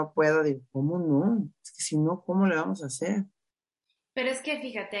 no, no puedo, digo, ¿cómo no? Es que si no, ¿cómo le vamos a hacer? Pero es que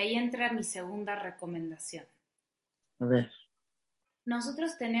fíjate, ahí entra mi segunda recomendación. A ver,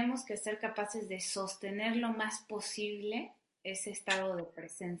 Nosotros tenemos que ser capaces de sostener lo más posible ese estado de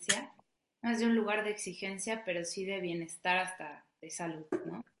presencia, no es de un lugar de exigencia, pero sí de bienestar hasta de salud,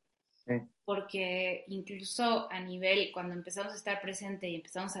 ¿no? eh, Porque incluso a nivel, cuando empezamos a estar presente y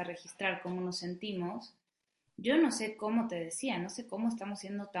empezamos a registrar cómo nos sentimos, yo no sé cómo te decía, no sé cómo estamos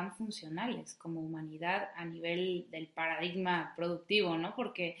siendo tan funcionales como humanidad a nivel del paradigma productivo, ¿no?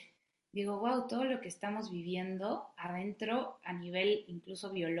 Porque digo, wow, todo lo que estamos viviendo adentro a nivel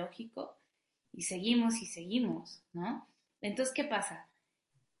incluso biológico y seguimos, ¿no? Entonces, ¿qué pasa?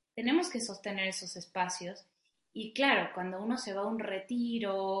 Tenemos que sostener esos espacios y claro, cuando uno se va a un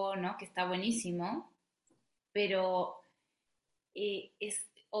retiro, ¿no? Que está buenísimo, pero es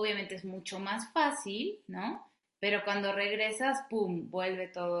obviamente es mucho más fácil, ¿no? Pero cuando regresas, ¡pum!, vuelve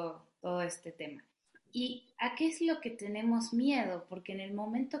todo este tema. ¿Y a qué es lo que tenemos miedo? Porque en el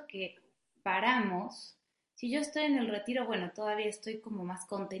momento que paramos, si yo estoy en el retiro, bueno, todavía estoy como más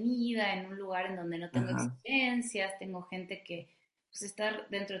contenida en un lugar en donde no tengo Ajá. exigencias, tengo gente que pues está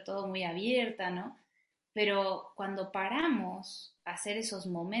dentro de todo muy abierta, ¿no? Pero cuando paramos a hacer esos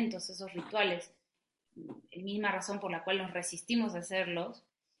momentos, esos rituales, la misma razón por la cual nos resistimos a hacerlos,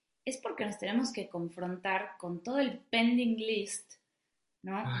 es porque nos tenemos que confrontar con todo el pending list,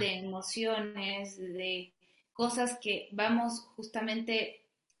 ¿no? Ay, De emociones, de cosas que vamos justamente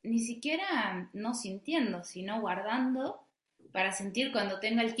ni siquiera no sintiendo, sino guardando para sentir cuando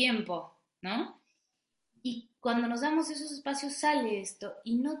tenga el tiempo, ¿no? Y cuando nos damos esos espacios sale esto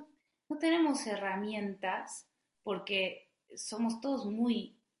y no tenemos herramientas porque somos todos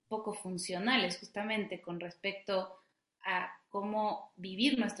muy poco funcionales justamente con respecto a cómo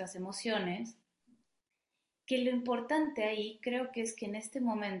vivir nuestras emociones, que lo importante ahí creo que es que en este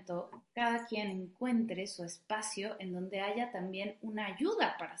momento cada quien encuentre su espacio en donde haya también una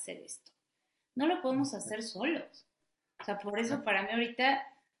ayuda para hacer esto. No lo podemos hacer solos. O sea, por eso para mí ahorita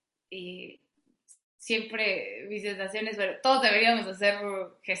eh, siempre mis sensaciones, bueno, todos deberíamos hacer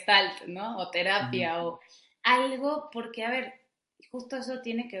gestalt, ¿no? O ujú. terapia o algo, porque, a ver, justo eso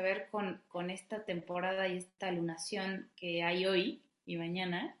tiene que ver con esta temporada y esta lunación que hay hoy y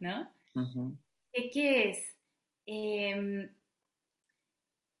mañana, ¿no? Ujú. ¿Qué es? Eh,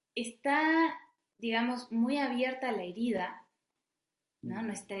 está, digamos, muy abierta la herida, ¿no?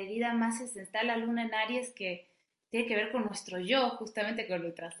 Nuestra herida más está la luna en Aries que tiene que ver con nuestro yo, justamente con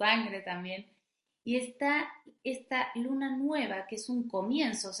nuestra sangre también. Y está esta luna nueva que es un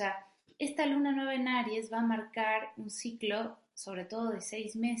comienzo, o sea, esta luna nueva en Aries va a marcar un ciclo, sobre todo de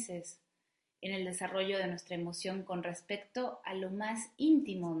 6 meses, en el desarrollo de nuestra emoción con respecto a lo más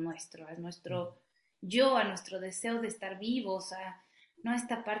íntimo nuestro, a nuestro yo, a nuestro deseo de estar vivos, a ¿no?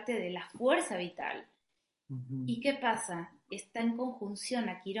 esta parte de la fuerza vital. Ujú. ¿Y qué pasa? Está en conjunción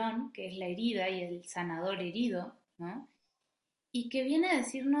a Quirón, que es la herida y el sanador herido, ¿no? Y que viene a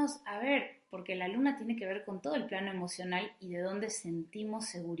decirnos, a ver, porque la luna tiene que ver con todo el plano emocional y de dónde sentimos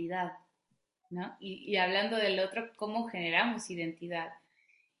seguridad, ¿no? Y hablando del otro, cómo generamos identidad.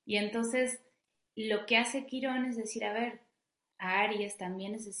 Y entonces, lo que hace Quirón es decir, a ver, a Aries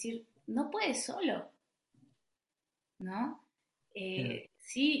también es decir, no puedes solo, ¿no? Ya.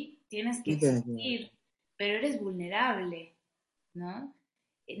 Sí, tienes que Y existir, pero eres vulnerable, ¿no?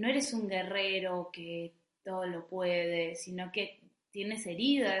 No eres un guerrero que todo lo puede, sino que tienes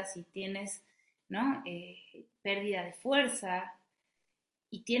heridas y tienes, ¿no? Pérdida de fuerza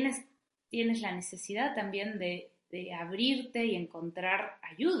y tienes la necesidad también de abrirte y encontrar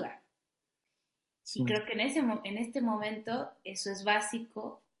ayuda. sí. Y creo que en este momento eso es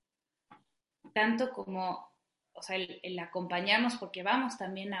básico, tanto como, o sea, el acompañarnos, porque vamos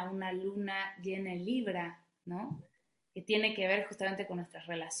también a una luna llena en Libra, ¿no? Que tiene que ver justamente con nuestras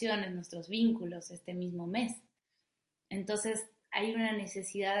relaciones, nuestros vínculos este mismo mes. Entonces, hay una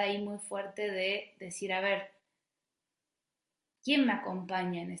necesidad ahí muy fuerte de decir, a ver, ¿quién me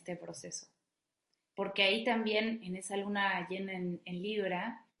acompaña en este proceso? Porque ahí también, en esa luna llena en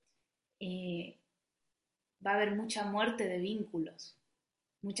Libra, eh, va a haber mucha muerte de vínculos,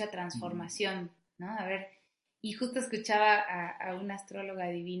 mucha Mm. transformación, ¿no? A ver, y justo escuchaba a una astróloga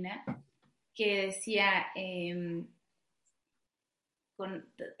divina que decía,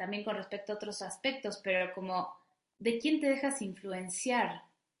 también con respecto a otros aspectos, pero como de quién te dejas influenciar,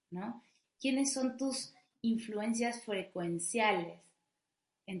 ¿no? ¿Quiénes son tus influencias frecuenciales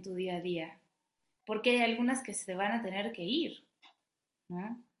en tu día a día? Porque hay algunas que se van a tener que ir,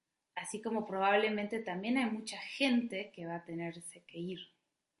 ¿no? Así como probablemente también hay mucha gente que va a tenerse que ir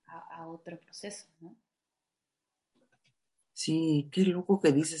a otro proceso, ¿no? Sí, qué loco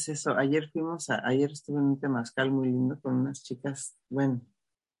que dices eso. Ayer estuve en un temazcal muy lindo con unas chicas, bueno,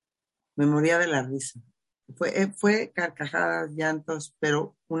 me moría de la risa. Fue carcajadas, llantos,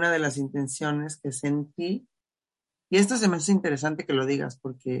 pero una de las intenciones que sentí, y esto se me hace interesante que lo digas,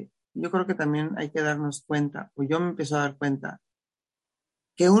 porque yo creo que también hay que darnos cuenta, o yo me empiezo a dar cuenta,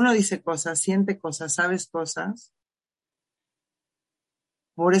 que uno dice cosas, siente cosas, sabes cosas,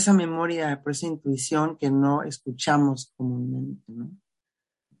 por esa memoria, por esa intuición que no escuchamos comúnmente, ¿no?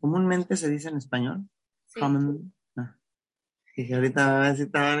 Comúnmente se dice en español. Sí. Common. Ah, dije, ahorita me va a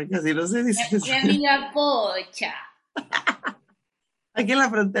decir Tamara que así no se dice en Mi español. amiga Pocha. Aquí en la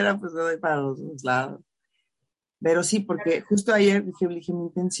frontera, pues me doy para los dos lados. Pero sí, porque justo ayer dije, mi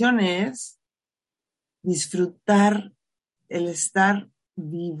intención es disfrutar el estar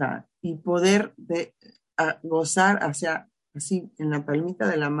viva y poder gozar hacia así en la palmita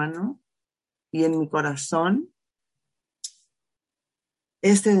de la mano y en mi corazón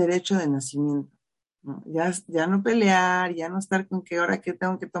este derecho de nacimiento, ¿no? Ya no pelear, ya no estar con qué hora, qué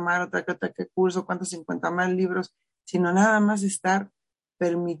tengo que tomar, otra, qué curso, cuántos 50 más libros, sino nada más estar,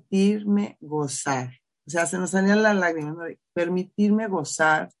 permitirme gozar. O sea, se nos salían las lágrimas, ¿no? De permitirme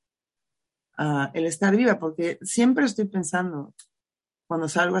gozar el estar viva, porque siempre estoy pensando, cuando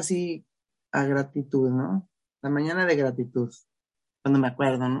salgo así a gratitud, ¿no? La mañana de gratitud, cuando me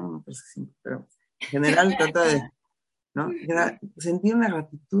acuerdo, ¿no? No pasa siempre, pero en general trato de, ¿no? Sentir una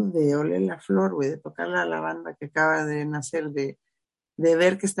gratitud de oler la flor, güey, de tocar la lavanda que acaba de nacer, de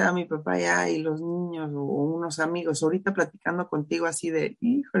ver que estaba mi papá allá y los niños o unos amigos, ahorita platicando contigo así de,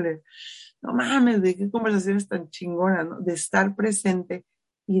 híjole, no mames, de qué conversaciones tan chingonas, ¿no? De estar presente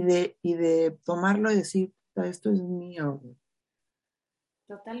y de tomarlo y decir, "Puta, esto es mío, güey.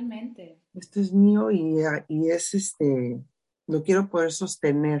 Totalmente. Esto es mío y es lo quiero poder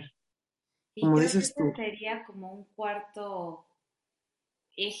sostener, Y como creo que dices ese tú. sería como un cuarto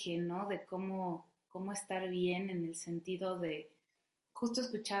eje, ¿no? De cómo estar bien en el sentido de, justo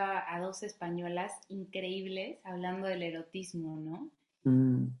escuchaba a dos españolas increíbles hablando del erotismo, ¿no?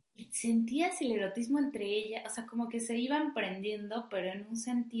 Mm, Y sentías el erotismo entre ellas, o sea, como que se iban prendiendo, pero en un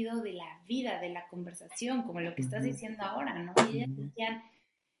sentido de la vida, de la conversación, como lo que estás ujú, diciendo ahora, ¿no? Y ellas ujú, decían,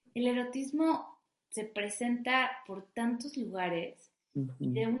 el erotismo se presenta por tantos lugares y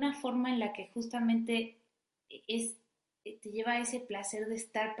ujú, de una forma en la que justamente es, te lleva a ese placer de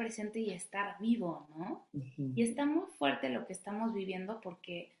estar presente y estar vivo, ¿no? ujú. Y está muy fuerte lo que estamos viviendo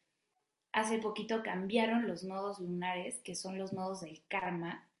porque hace poquito cambiaron los nodos lunares, que son los nodos del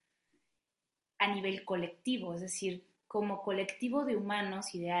karma, a nivel colectivo, es decir, como colectivo de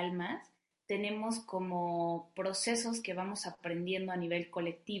humanos y de almas, tenemos como procesos que vamos aprendiendo a nivel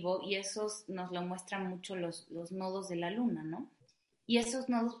colectivo y esos nos lo muestran mucho los nodos de la luna, ¿no? Y esos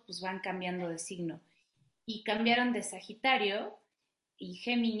nodos pues van cambiando de signo. Y cambiaron de Sagitario y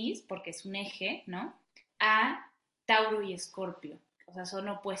Géminis, porque es un eje, ¿no? A Tauro y Escorpio, o sea, son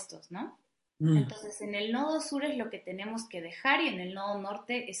opuestos, ¿no? Mm, Entonces, en el nodo sur es lo que tenemos que dejar y en el nodo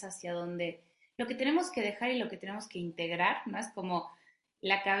norte es hacia donde lo que tenemos que dejar y lo que tenemos que integrar, ¿no? Es como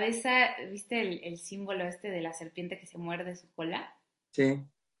la cabeza, ¿viste el símbolo este de la serpiente que se muerde su cola? sí.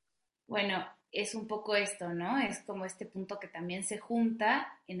 Bueno, es un poco esto, ¿no? Es como este punto que también se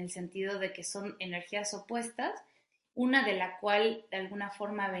junta en el sentido de que son energías opuestas, una de la cual de alguna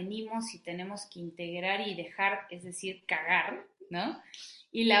forma venimos y tenemos que integrar y dejar, es decir, cagar, ¿no?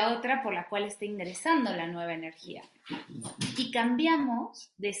 Y la otra por la cual está ingresando la nueva energía. Y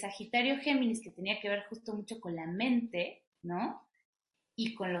cambiamos de Sagitario Géminis, que tenía que ver justo mucho con la mente, ¿no?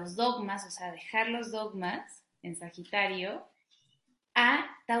 Y con los dogmas, o sea, dejar los dogmas en Sagitario,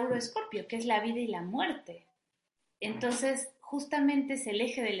 a Tauro Escorpio, que es la vida y la muerte. Entonces, justamente es el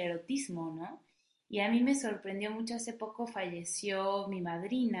eje del erotismo, ¿no? Y a mí me sorprendió mucho, hace poco falleció mi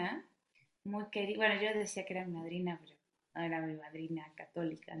madrina, muy querida, bueno, yo decía que era mi madrina, pero no era mi madrina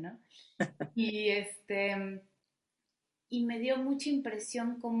católica, ¿no? Y y me dio mucha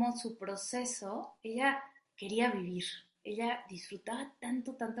impresión cómo su proceso, ella quería vivir, ella disfrutaba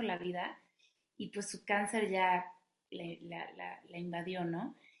tanto, tanto la vida y pues su cáncer ya la invadió,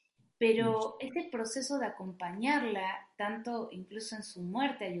 ¿no? Pero ese proceso de acompañarla, tanto incluso en su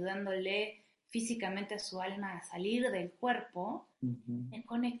muerte, ayudándole físicamente a su alma a salir del cuerpo, Ujú. me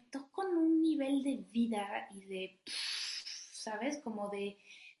conectó con un nivel de vida y de, ¿sabes? Como de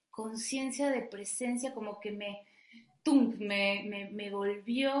conciencia, de presencia, como que me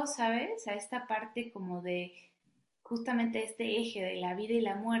volvió, ¿sabes? A esta parte como de justamente este eje de la vida y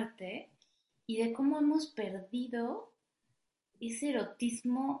la muerte y de cómo hemos perdido ese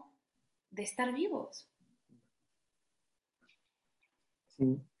erotismo de estar vivos.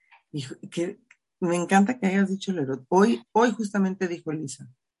 Sí. Que me encanta que hayas dicho el erot. Hoy justamente dijo Elisa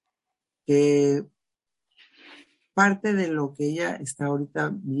que parte de lo que ella está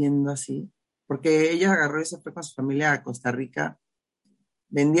ahorita viendo así, porque ella agarró y se fue con su familia a Costa Rica,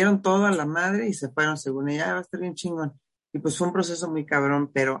 vendieron todo a la madre y se fueron según ella, "Ah, va a estar bien chingón". Y pues fue un proceso muy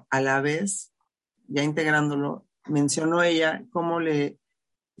cabrón, pero a la vez, ya integrándolo, mencionó ella cómo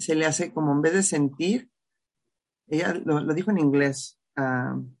se le hace como en vez de sentir, ella lo dijo en inglés,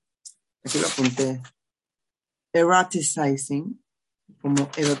 aquí lo apunté, eroticizing, como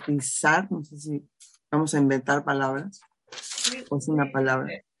erotizar, no sé si vamos a inventar palabras, Sí, o es sí, una palabra,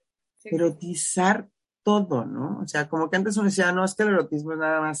 sí existe. erotizar todo, ¿no? O sea, como que antes uno decía, no, es que el erotismo es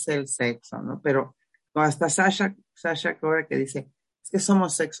nada más el sexo, ¿no? Pero hasta Sasha ahora que dice, es que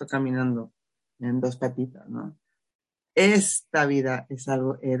somos sexo caminando en dos patitas, ¿no? esta vida es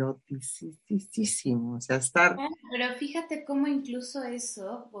algo eroticísimo, o sea, estar... Claro, pero fíjate cómo incluso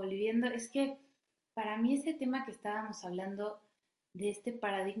eso, volviendo, es que para mí ese tema que estábamos hablando de este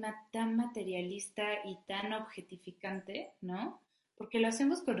paradigma tan materialista y tan objetificante, ¿no? Porque lo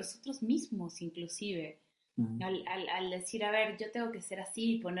hacemos con nosotros mismos, inclusive. Mm, Al decir, a ver, yo tengo que ser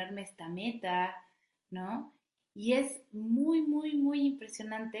así, ponerme esta meta, ¿no? Y es muy, muy, muy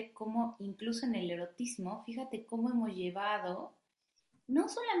impresionante cómo incluso en el erotismo, fíjate cómo hemos llevado no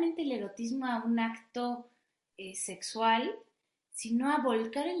solamente el erotismo a un acto sexual, sino a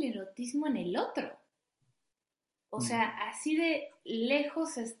volcar el erotismo en el otro. O mm, sea, así de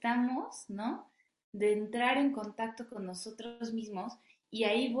lejos estamos, ¿no? De entrar en contacto con nosotros mismos. Y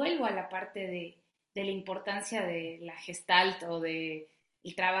ahí vuelvo a la parte de la importancia de la gestalt o de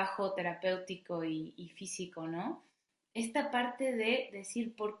el trabajo terapéutico y físico, ¿no? Esta parte de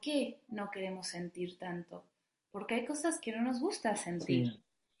decir por qué no queremos sentir tanto. Porque hay cosas que no nos gusta sentir. sí,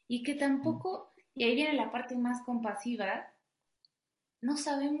 Y que mm, tampoco, y ahí viene la parte más compasiva, no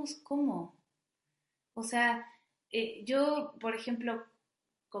sabemos cómo. O sea, yo, por ejemplo,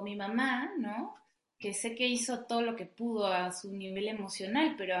 con mi mamá, ¿no? Que sé que hizo todo lo que pudo a su nivel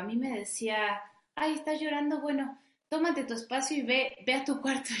emocional, pero a mí me decía, ay, estás llorando, bueno, tómate tu espacio y ve a tu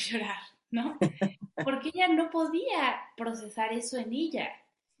cuarto a llorar, ¿no? Porque ella no podía procesar eso en ella.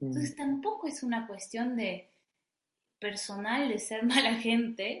 sí, Entonces tampoco es una cuestión de personal de ser mala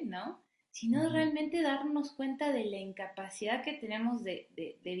gente, ¿no? Sino ujú, realmente darnos cuenta de la incapacidad que tenemos de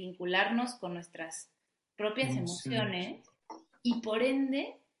vincularnos con nuestras propias emociones, emociones y por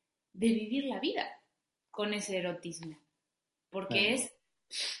ende de vivir la vida con ese erotismo, porque claro, es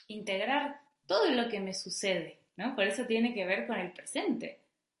integrar todo lo que me sucede, ¿no? Por eso tiene que ver con el presente.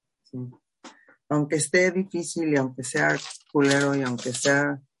 sí. Aunque esté difícil y aunque sea culero y aunque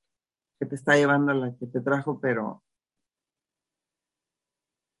sea que te está llevando la que te trajo, pero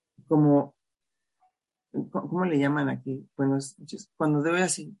como, ¿cómo le llaman aquí? Bueno, cuando debe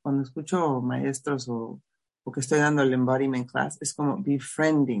así, cuando escucho maestros o que estoy dando el embodiment class, es como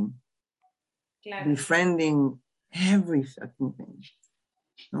Claro, befriending every fucking thing,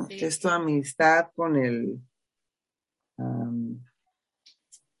 ¿no? sí, Es tu amistad con um,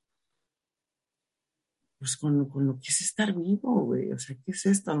 pues con lo que es estar vivo, güey, o sea, ¿qué es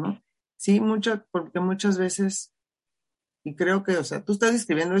esto, no? Sí, porque muchas veces, y creo que, o sea, tú estás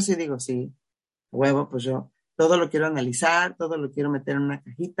escribiendo eso y digo, sí, huevo, pues yo todo lo quiero analizar, todo lo quiero meter en una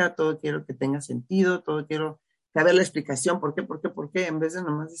cajita, todo quiero que tenga sentido, todo quiero saber la explicación, por qué, en vez de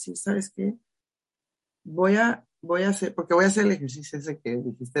nomás decir, ¿sabes qué? Voy a hacer, porque voy a hacer el ejercicio ese que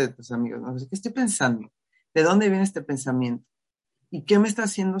dijiste de tus amigos, ¿no? O sea, ¿qué estoy pensando? ¿De dónde viene este pensamiento? ¿Y qué me está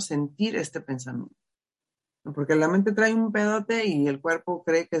haciendo sentir este pensamiento? ¿No? Porque la mente trae un pedote y el cuerpo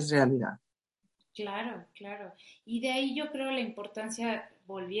cree que es realidad. claro, claro. Y de ahí yo creo la importancia,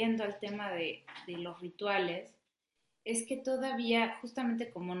 volviendo al tema de los rituales, es que todavía, justamente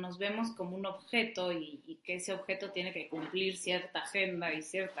como nos vemos como un objeto y que ese objeto tiene que cumplir cierta agenda y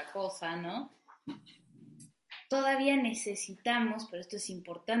cierta cosa, ¿no? Todavía necesitamos, pero esto es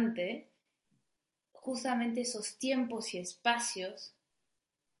importante, justamente esos tiempos y espacios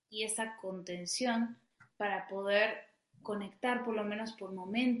y esa contención para poder conectar por lo menos por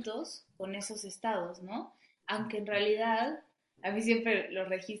momentos con esos estados, ¿no? Aunque en realidad, a mí siempre los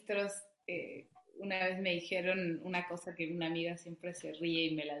registros, una vez me dijeron una cosa que una amiga siempre se ríe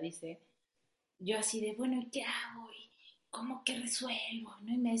y me la dice, yo así de, bueno, ¿y qué hago? ¿Y cómo que resuelvo?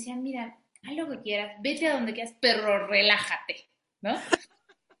 ¿No? Y me decían, mira, haz lo que quieras, vete a donde quieras, pero relájate, ¿no?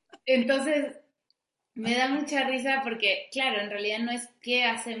 Entonces, me da mucha risa porque, claro, en realidad no es qué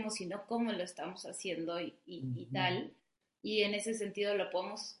hacemos, sino cómo lo estamos haciendo y Ujú. tal. Y en ese sentido lo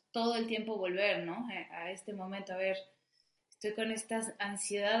podemos todo el tiempo volver, ¿no? A este momento, a ver, estoy con esta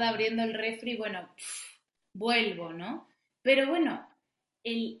ansiedad abriendo el refri, bueno, vuelvo, ¿no? Pero bueno,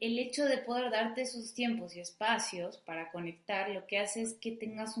 el hecho de poder darte esos tiempos y espacios para conectar, lo que hace es que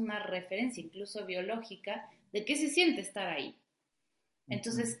tengas una referencia, incluso biológica, de qué se siente estar ahí. Ujú.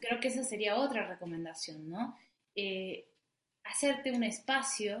 Entonces, creo que esa sería otra recomendación, ¿no? Eh, hacerte un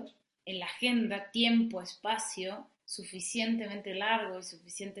espacio en la agenda, tiempo, espacio, suficientemente largo y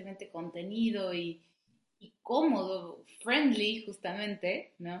suficientemente contenido y cómodo, friendly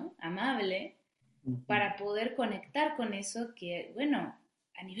justamente, ¿no? Amable, Ujú. para poder conectar con eso que, bueno,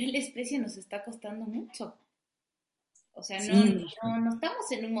 a nivel de especie nos está costando mucho. O sea, Sí, no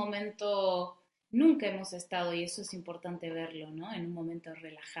estamos en un momento, nunca hemos estado, y eso es importante verlo, ¿no? En un momento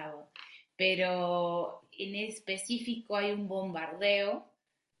relajado. Pero en específico hay un bombardeo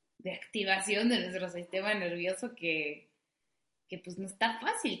de activación de nuestro sistema nervioso que pues no está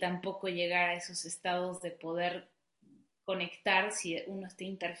fácil tampoco llegar a esos estados de poder conectar si uno está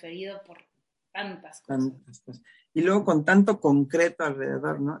interferido por tantas cosas. Tantas cosas. Y luego con tanto concreto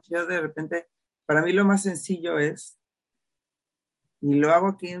alrededor, ¿no? Yo de repente, para mí lo más sencillo es, y lo hago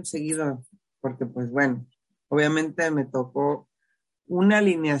aquí enseguida, porque pues bueno, obviamente me tocó una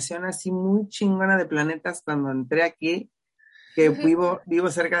alineación así muy chingona de planetas cuando entré aquí, que vivo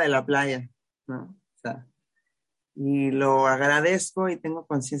cerca de la playa, ¿no? O sea, y lo agradezco y tengo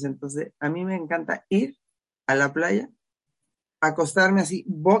conciencia. Entonces, a mí me encanta ir a la playa, acostarme así,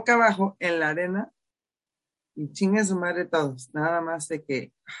 boca abajo en la arena y chingue su madre todos. Nada más de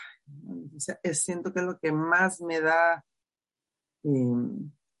que, o sea, siento que es lo que más me da.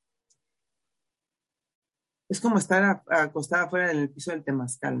 Es como estar acostada afuera en el piso del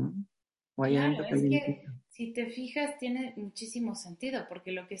temazcal, ¿no? O ahí Claro, adentro es calientito. que si te fijas tiene muchísimo sentido,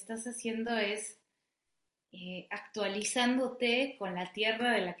 porque lo que estás haciendo es actualizándote con la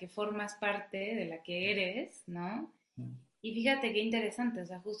tierra de la que formas parte, de la que eres, ¿no? Y fíjate qué interesante, o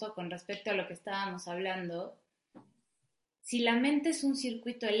sea, justo con respecto a lo que estábamos hablando, si la mente es un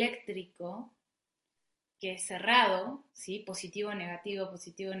circuito eléctrico que es cerrado, ¿sí? Positivo,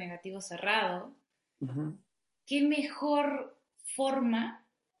 negativo, cerrado, Ujú. ¿qué mejor forma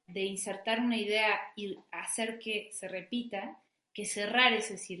de insertar una idea y hacer que se repita que cerrar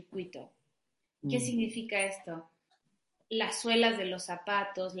ese circuito? ¿Qué Mm. significa esto? Las suelas de los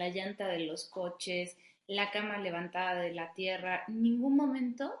zapatos, la llanta de los coches, la cama levantada de la tierra, en ningún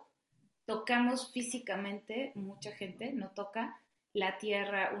momento tocamos físicamente, mucha gente no toca la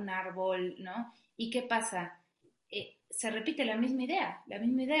tierra, un árbol, ¿no? ¿Y qué pasa? Se repite la misma idea,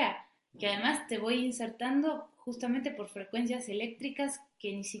 que además te voy insertando justamente por frecuencias eléctricas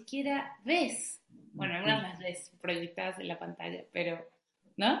que ni siquiera ves. Bueno, algunas las ves proyectadas en la pantalla, pero,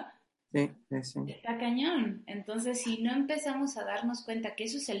 ¿no? Sí, sí, sí. Está cañón. Entonces, si no empezamos a darnos cuenta que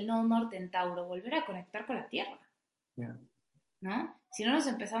eso es el no norte en Tauro, volver a conectar con la Tierra, Yeah. ¿no? Si no nos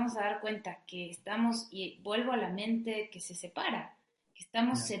empezamos a dar cuenta que estamos, y vuelvo a la mente que se separa, que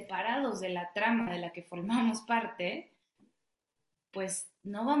estamos Yeah. separados de la trama de la que formamos parte, pues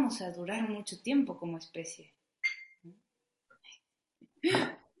no vamos a durar mucho tiempo como especie.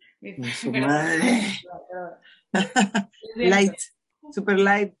 Su Pero bueno, madre. es cierto. Light, super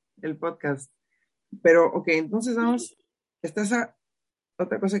light el podcast. Pero, ok, entonces vamos, esta es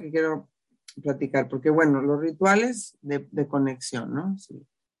otra cosa que quiero platicar, porque bueno, los rituales de conexión, ¿no? Sí.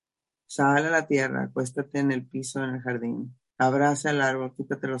 Sal a la tierra, acuéstate en el piso en el jardín, abraza el árbol,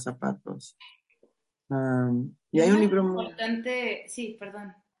 quítate los zapatos. Y Lo hay un más libro muy... importante, sí,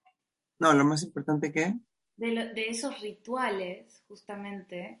 perdón, No, lo más importante que... de esos rituales,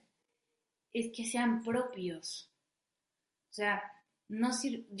 justamente, es que sean propios. O sea, no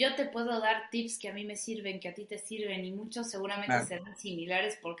yo te puedo dar tips que a mí me sirven, que a ti te sirven, y muchos seguramente Claro, serán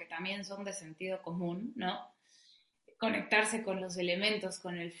similares porque también son de sentido común, ¿no? Conectarse con los elementos,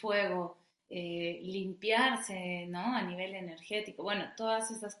 con el fuego, limpiarse, ¿no? A nivel energético, bueno,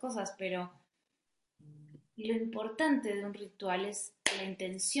 todas esas cosas, pero lo importante de un ritual es la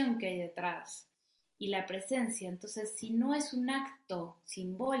intención que hay detrás y la presencia. Entonces, si no es un acto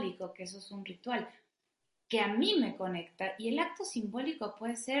simbólico, que eso es un ritual, que a mí me conecta, y el acto simbólico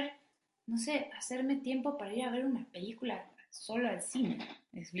puede ser, no sé, hacerme tiempo para ir a ver una película solo al cine,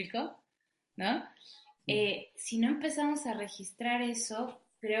 ¿me explico? ¿No? Si no empezamos a registrar eso,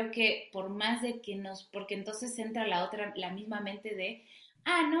 creo que por más de que porque entonces entra la misma mente de,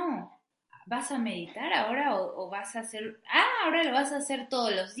 no, vas a meditar ahora o vas a hacer, ahora lo vas a hacer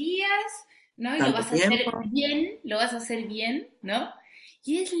todos los días, ¿no? Y lo tanto vas a tiempo. hacer bien, lo vas a hacer bien, ¿no?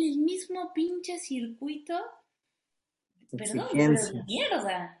 Y es el mismo pinche circuito, perdón, pero de Exigencias.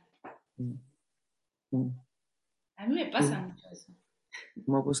 mierda. Mm, mm. A mí me pasa Sí, mucho eso.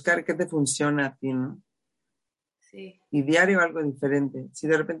 como buscar qué te funciona a ti, ¿no? Sí. Y diario algo diferente. Si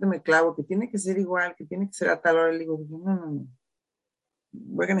de repente me clavo que tiene que ser igual, que tiene que ser a tal hora, le digo, no, no, no.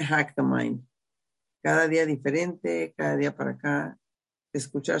 We're gonna hack the mind. Cada día diferente, cada día para acá,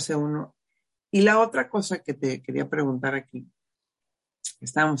 escucharse uno. Y la otra cosa que te quería preguntar aquí, que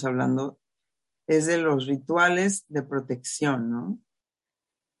estábamos hablando, es de los rituales de protección, ¿no?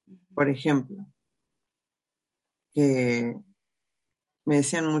 Por ejemplo, que me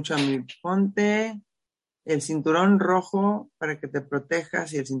decían mucho a mí, ponte el cinturón rojo para que te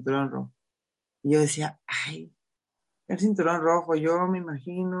protejas y el cinturón rojo. Y yo decía, ay, el cinturón rojo, yo me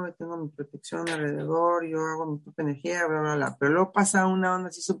imagino, y tengo mi protección alrededor, yo hago mi propia energía, bla, bla, bla. Pero luego pasa una onda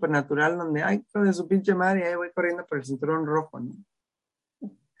así supernatural donde, ay, hijo de su pinche madre, ahí voy corriendo por el cinturón rojo, ¿no?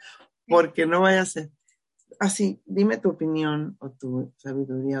 Sí. Porque no vaya a ser. Así, dime tu opinión o tu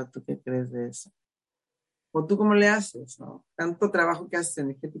sabiduría o tú qué crees de eso. O tú cómo le haces, ¿no? Tanto trabajo que haces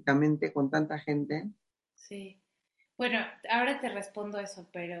energéticamente con tanta gente. Sí. Bueno, ahora te respondo eso,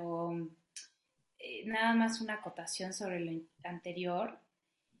 pero nada más una acotación sobre lo anterior.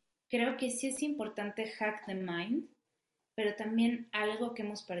 Creo que sí es importante hack the mind, pero también algo que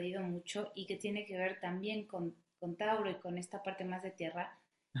hemos perdido mucho y que tiene que ver también con Tauro y con esta parte más de tierra.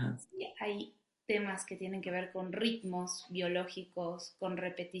 Ajá. Sí, hay temas que tienen que ver con ritmos biológicos, con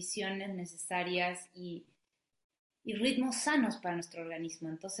repeticiones necesarias y ritmos sanos para nuestro organismo.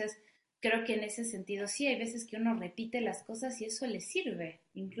 Entonces, creo que en ese sentido sí hay veces que uno repite las cosas y eso le sirve,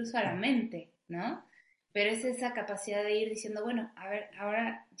 incluso a la mente, ¿no? Pero es esa capacidad de ir diciendo, bueno, a ver,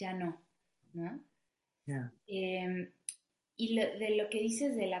 ahora ya no, ¿no? Ya. Eh, de lo que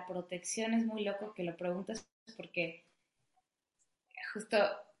dices de la protección es muy loco que lo preguntes porque justo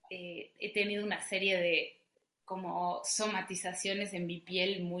he tenido una serie de como somatizaciones en mi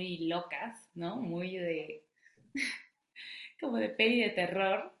piel muy locas, ¿no? Muy de, como de peli de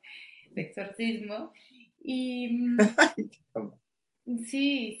terror, de exorcismo. Y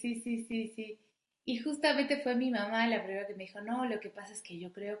sí, sí, sí, sí, sí. Y justamente fue mi mamá la primera que me dijo, no, lo que pasa es que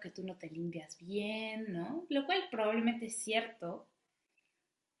yo creo que tú no te limpias bien, ¿no? Lo cual probablemente es cierto,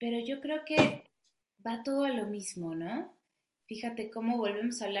 pero yo creo que va todo a lo mismo, ¿no? Fíjate cómo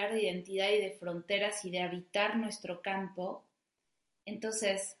volvemos a hablar de identidad y de fronteras y de habitar nuestro campo.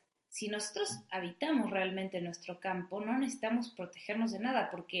 Entonces, si nosotros habitamos realmente nuestro campo, no necesitamos protegernos de nada,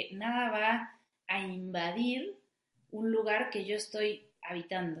 porque nada va a invadir un lugar que yo estoy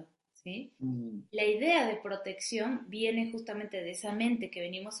habitando, ¿sí? Mm. La idea de protección viene justamente de esa mente que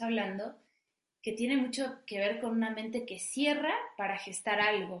venimos hablando, que tiene mucho que ver con una mente que cierra para gestar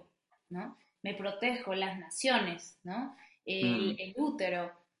algo, ¿no? Me protejo, las naciones, ¿no? Mm. El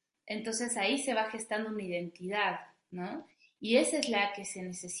útero. Entonces ahí se va gestando una identidad, ¿no? Y esa es la que se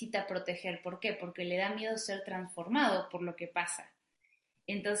necesita proteger. ¿Por qué? Porque le da miedo ser transformado por lo que pasa.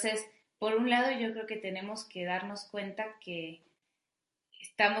 Entonces, por un lado, yo creo que tenemos que darnos cuenta que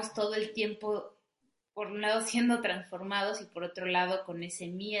estamos todo el tiempo, por un lado, siendo transformados y por otro lado, con ese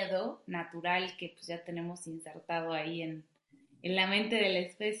miedo natural que pues ya tenemos insertado ahí en la mente de la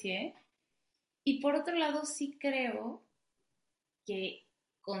especie. Y por otro lado, sí creo que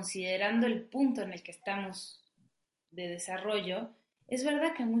considerando el punto en el que estamos de desarrollo, es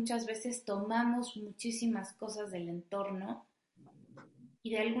verdad que muchas veces tomamos muchísimas cosas del entorno y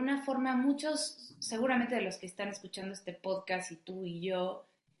de alguna forma muchos, seguramente de los que están escuchando este podcast y tú y yo,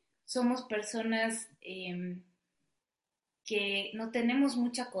 somos personas que no tenemos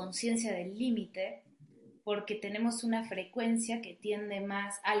mucha conciencia del límite porque tenemos una frecuencia que tiende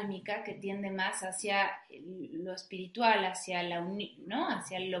más álmica, que tiende más hacia lo espiritual, hacia ¿no?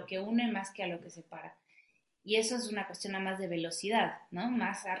 Hacia lo que une más que a lo que separa. Y eso es una cuestión más de velocidad, ¿no?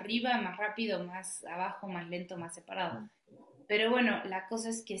 Más arriba, más rápido, más abajo, más lento, más separado. Pero bueno, la cosa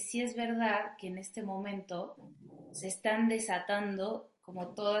es que sí es verdad que en este momento se están desatando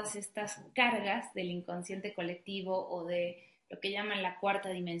como todas estas cargas del inconsciente colectivo o de lo que llaman la cuarta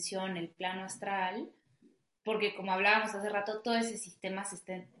dimensión, el plano astral, porque como hablábamos hace rato, todo ese sistema se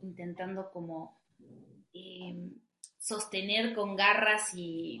está intentando como eh, sostener con garras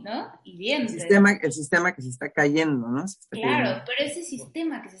y, ¿no? Y dientes. El sistema que se está cayendo, ¿no? Se está cayendo. Claro, pero ese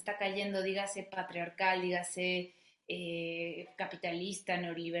sistema que se está cayendo, dígase patriarcal, dígase capitalista,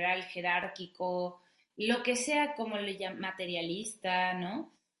 neoliberal, jerárquico, lo que sea como le llaman, materialista,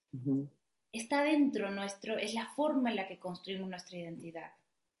 ¿no? Ujú. Está dentro nuestro, es la forma en la que construimos nuestra identidad,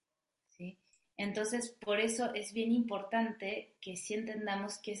 ¿sí? Entonces, por eso es bien importante que sí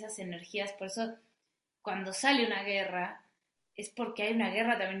entendamos que esas energías, por eso cuando sale una guerra, es porque hay una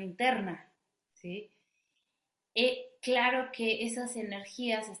guerra también interna, ¿sí? Claro que esas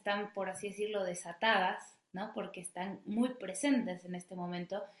energías están, por así decirlo, desatadas, ¿no? Porque están muy presentes en este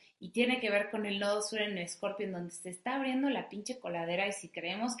momento y tiene que ver con el nodo sur en Escorpio, en donde se está abriendo la pinche coladera y si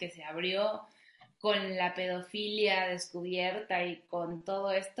creemos que se abrió con la pedofilia descubierta y con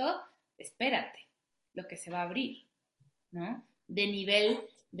todo esto, espérate, lo que se va a abrir, ¿no? De nivel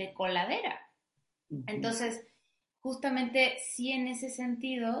de coladera. Ujú. Entonces, justamente sí en ese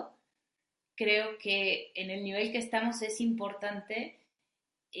sentido creo que en el nivel que estamos es importante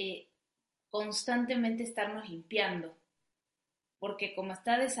eh, constantemente estarnos limpiando, porque como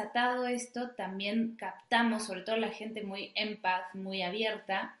está desatado esto, también captamos, sobre todo la gente muy empath, muy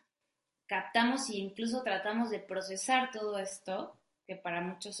abierta, captamos e incluso tratamos de procesar todo esto, que para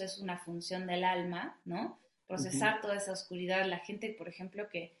muchos es una función del alma, ¿no? Ujú. Procesar toda esa oscuridad. La gente, por ejemplo,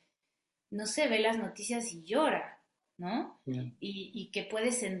 que no se ve las noticias y llora, ¿no? Bien. Y que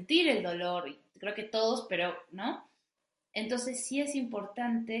puede sentir el dolor, y creo que todos, pero, ¿no? Entonces sí es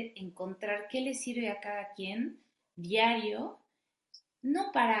importante encontrar qué le sirve a cada quien diario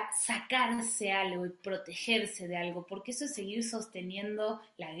no para sacarse algo y protegerse de algo, porque eso es seguir sosteniendo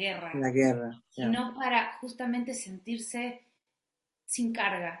la guerra, La guerra, ya. sino para justamente sentirse sin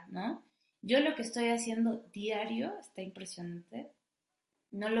carga, ¿no? Yo lo que estoy haciendo diario está impresionante.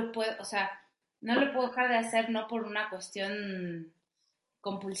 No lo puedo, o sea, no lo puedo dejar de hacer no por una cuestión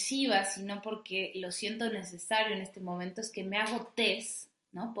compulsiva, sino porque lo siento necesario en este momento, es que me hago test,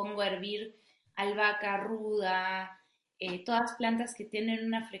 ¿no? Pongo a hervir albahaca ruda, todas plantas que tienen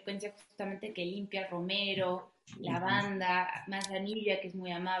una frecuencia justamente que limpia, romero, lavanda, manzanilla, que es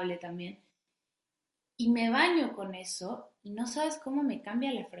muy amable también, y me baño con eso y no sabes cómo me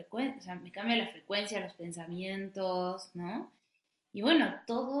cambia la frecuencia, o sea, me cambia la frecuencia, los pensamientos, ¿no? Y bueno,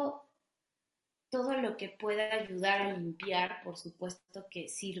 todo lo que pueda ayudar a limpiar, por supuesto que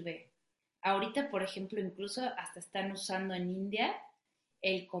sirve. Ahorita, por ejemplo, incluso hasta están usando en India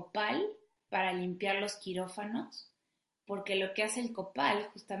el copal para limpiar los quirófanos, porque lo que hace el copal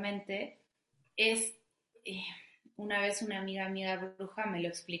justamente es, eh, una vez una amiga bruja me lo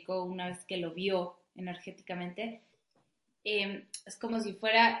explicó una vez que lo vio energéticamente, es como si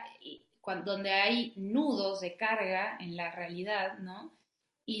fuera donde hay nudos de carga en la realidad, ¿no?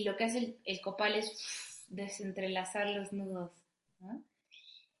 Y lo que hace el copal es desentrelazar los nudos, ¿no?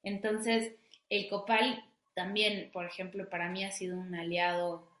 Entonces, el copal también, por ejemplo, para mí ha sido un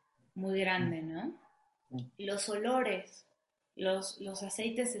aliado muy grande, ¿no? Los olores, los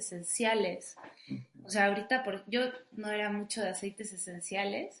aceites esenciales. O sea, ahorita yo no era mucho de aceites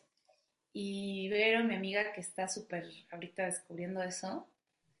esenciales y Vero, mi amiga que está súper ahorita descubriendo eso,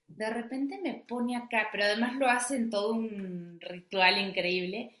 de repente me pone acá, pero además lo hace en todo un ritual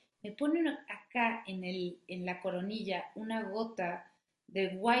increíble, me pone acá en la coronilla una gota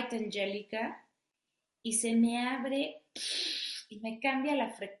de White Angelica y se me abre y me cambia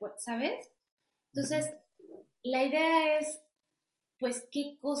la frecuencia, ¿sabes? Entonces, la idea es, pues,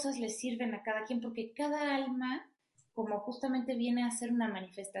 qué cosas le sirven a cada quien, porque cada alma, como justamente viene a ser una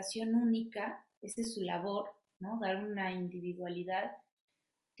manifestación única, esa es su labor, ¿no? Dar una individualidad,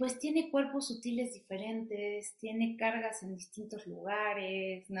 pues tiene cuerpos sutiles diferentes, tiene cargas en distintos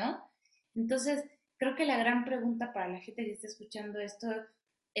lugares, ¿no? Entonces, creo que la gran pregunta para la gente que está escuchando esto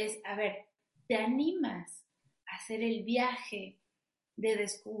es, a ver, ¿te animas a hacer el viaje de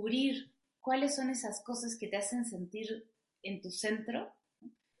descubrir cuáles son esas cosas que te hacen sentir en tu centro?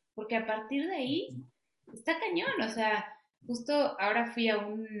 Porque a partir de ahí está cañón, o sea, justo ahora fui a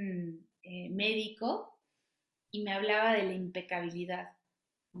un médico y me hablaba de la impecabilidad,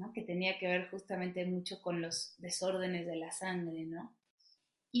 ¿no? Que tenía que ver justamente mucho con los desórdenes de la sangre, ¿no?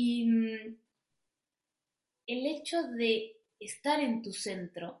 Y el hecho de estar en tu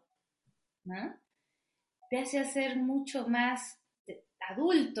centro, ¿no? Te hace hacer mucho más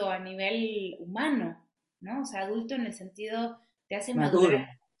adulto a nivel humano, ¿no? O sea, adulto en el sentido, te hace Maduro.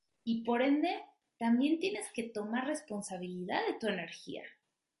 madurar y por ende también tienes que tomar responsabilidad de tu energía.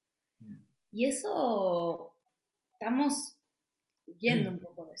 Y eso, estamos viendo un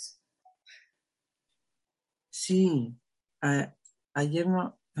poco de eso. Sí, ayer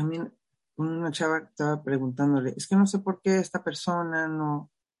no, también una chava estaba preguntándole, es que no sé por qué esta persona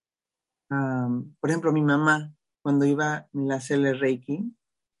no, por ejemplo, mi mamá, cuando iba a hacerle Reiki,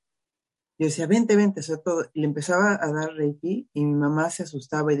 yo decía, vente, vente, o sea, todo, y le empezaba a dar Reiki y mi mamá se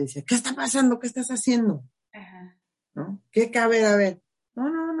asustaba y decía, ¿qué está pasando? ¿Qué estás haciendo? Ajá. ¿No? ¿Qué cabe? A ver, no,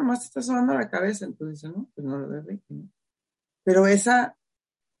 no, nomás te está sonando la cabeza, entonces dice, no, pues no lo de Reiki, ¿no? Pero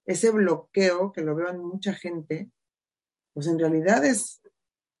ese bloqueo que lo veo en mucha gente, pues en realidad es,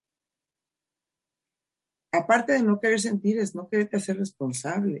 aparte de no querer sentir, es no quererte hacer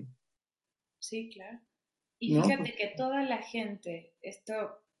responsable, Sí, claro. Y ¿no? fíjate que toda la gente, esto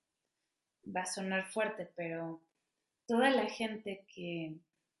va a sonar fuerte, pero toda la gente que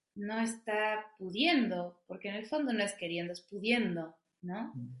no está pudiendo, porque en el fondo no es queriendo, es pudiendo,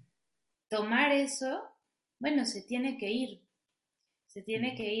 ¿no? Tomar eso, bueno, se tiene que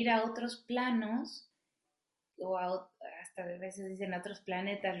ir a otros planos, o hasta a veces dicen a otros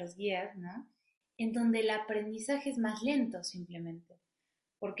planetas los guías, ¿no? En donde el aprendizaje es más lento simplemente.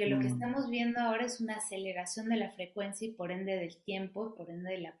 Porque lo que Mm, estamos viendo ahora es una aceleración de la frecuencia y por ende del tiempo, y por ende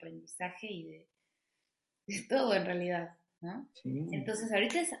del aprendizaje y de todo en realidad, ¿no? sí. Entonces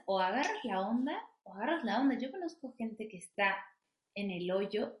ahorita es o agarras la onda o agarras la onda. Yo conozco gente que está en el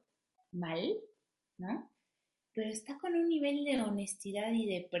hoyo mal, ¿no? Pero está con un nivel de honestidad y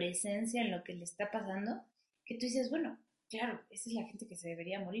de presencia en lo que le está pasando que tú dices, bueno, claro, esa es la gente que se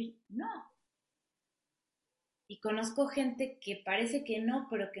debería morir. No, y conozco gente que parece que no,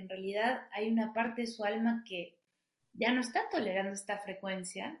 pero que en realidad hay una parte de su alma que ya no está tolerando esta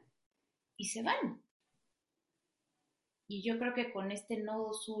frecuencia y se van. Y yo creo que con este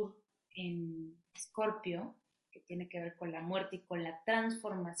nodo sur en Escorpio, que tiene que ver con la muerte y con la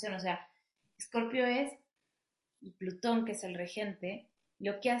transformación, o sea, Escorpio es, y Plutón, que es el regente,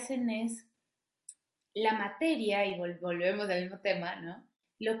 lo que hacen es la materia, y volvemos al mismo tema, ¿no?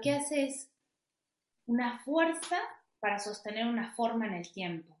 Lo que hace es una fuerza para sostener una forma en el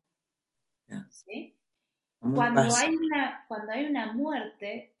tiempo, Ya. ¿sí? Como un Cuando paso. hay cuando hay una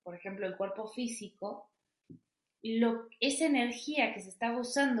muerte, por ejemplo, el cuerpo físico, esa energía que se estaba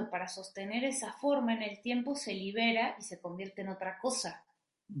usando para sostener esa forma en el tiempo se libera y se convierte en otra cosa,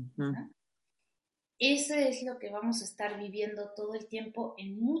 Ujú. ¿no? Eso es lo que vamos a estar viviendo todo el tiempo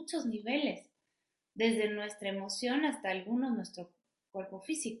en muchos niveles, desde nuestra emoción hasta algunos nuestro cuerpo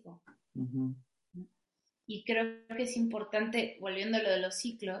físico. Ujú. Y creo que es importante, volviendo a lo de los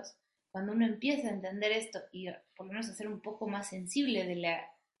ciclos, cuando uno empieza a entender esto y por lo menos a ser un poco más sensible de la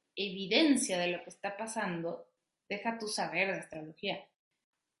evidencia de lo que está pasando, deja tu saber de astrología,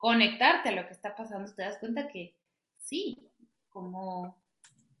 conectarte a lo que está pasando, te das cuenta que sí, como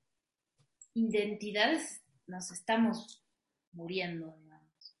identidades nos estamos muriendo,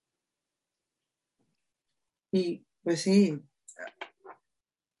 digamos. Y pues sí,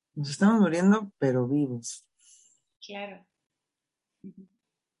 nos estamos muriendo, pero vivos. Claro. Uh-huh.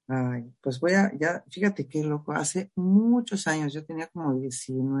 Ay, pues ya, fíjate qué loco, hace muchos años, yo tenía como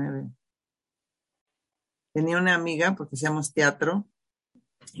 19, tenía una amiga, porque hacíamos teatro,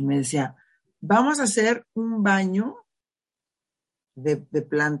 y me decía, vamos a hacer un baño de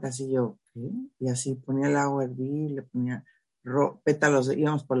plantas, y yo, ¿qué? Y así ponía el agua a hervir, le ponía pétalos,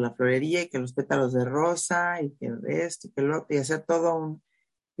 íbamos por la florería, y que los pétalos de rosa, y que esto, y que lo otro, y hacía todo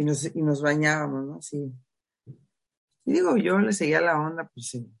y nos bañábamos, ¿no? Sí. Y digo, yo le seguía la onda, pues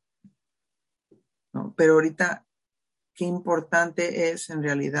sí, ¿no? Pero ahorita qué importante es en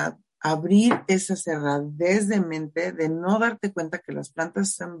realidad abrir esa cerradez de mente, de no darte cuenta que las plantas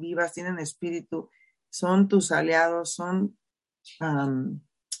están vivas, tienen espíritu, son tus aliados, o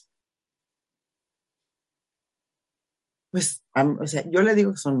sea, yo le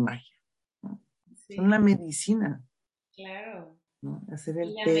digo que son magia, ¿no? Son la Sí, medicina, claro. ¿no? Hacer Y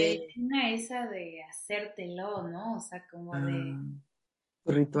el la té, medicina esa de hacértelo, ¿no? O sea, como de, ah,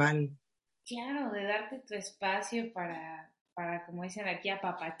 tu ritual, claro, de darte tu espacio para, como dicen aquí,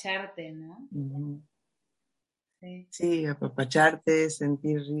 apapacharte, ¿no? ujú. Sí. Sí, apapacharte,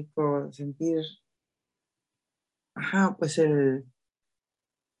 sentir rico, sentir, ajá, pues el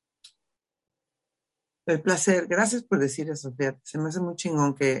placer. Gracias por decir eso, fíjate. Se me hace muy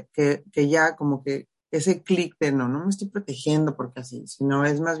chingón que ya como que ese clic de no me estoy protegiendo porque así, sino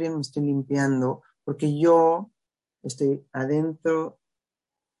es más bien me estoy limpiando porque yo estoy adentro,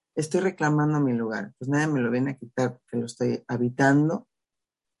 estoy reclamando mi lugar. Pues nadie me lo viene a quitar porque lo estoy habitando,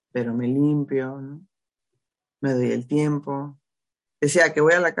 pero me limpio, ¿no? Me doy el tiempo. Decía que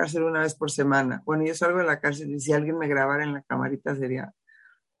voy a la cárcel una vez por semana. Bueno, yo salgo de la cárcel y si alguien me grabara en la camarita sería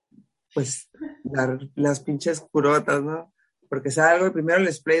pues las pinches curotas, ¿no? Porque salgo y primero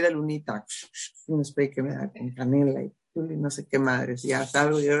el spray de lunita, un spray que me da con canela y no sé qué madres, y ya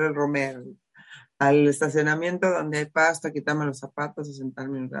salgo yo del romero, al estacionamiento donde hay pasto, quitarme los zapatos y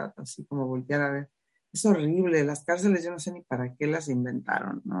sentarme un rato, así como voltear a ver. Es horrible, las cárceles yo no sé ni para qué las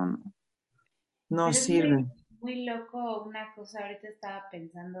inventaron, no Pero es sirven. muy loco una cosa, ahorita estaba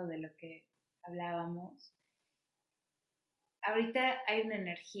pensando de lo que hablábamos. Ahorita hay una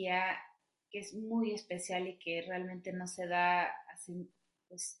energía que es muy especial y que realmente no se da hace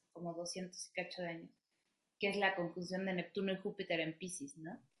pues, como 200 y cacho de años, que es la conjunción de Neptuno y Júpiter en Piscis,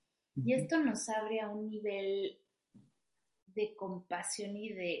 ¿no? Y esto nos abre a un nivel de compasión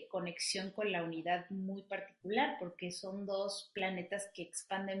y de conexión con la unidad muy particular, porque son dos planetas que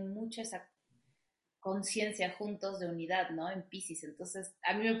expanden mucho esa conciencia juntos de unidad, ¿no? En Piscis. Entonces,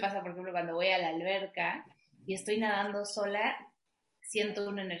 a mí me pasa, por ejemplo, cuando voy a la alberca y estoy nadando sola, siento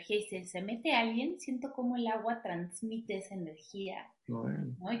una energía y si se mete alguien, siento cómo el agua transmite esa energía,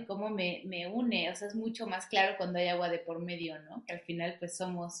 Bueno, ¿no? Y cómo me une, o sea, es mucho más claro cuando hay agua de por medio, ¿no? Que al final pues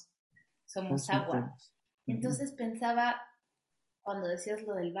somos agua. nosotros. Uh-huh. Entonces pensaba, cuando decías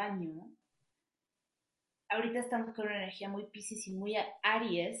lo del baño, ahorita estamos con una energía muy Piscis y muy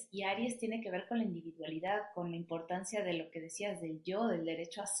Aries, y Aries tiene que ver con la individualidad, con la importancia de lo que decías del yo, del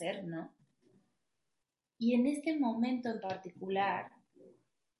derecho a ser, ¿no? Y en este momento en particular,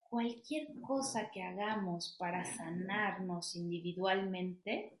 cualquier cosa que hagamos para sanarnos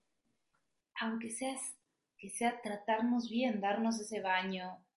individualmente, aunque que sea tratarnos bien, darnos ese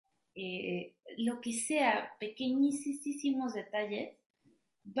baño, lo que sea, pequeñísimos detalles,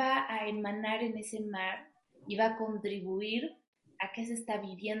 va a emanar en ese mar y va a contribuir a que se está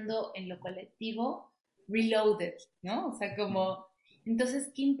viviendo en lo colectivo reloaded, ¿no? O sea, como,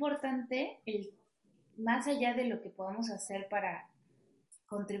 entonces, qué importante más allá de lo que podamos hacer para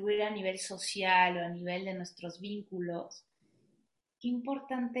contribuir a nivel social o a nivel de nuestros vínculos, qué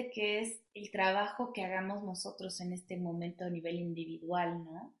importante que es el trabajo que hagamos nosotros en este momento a nivel individual,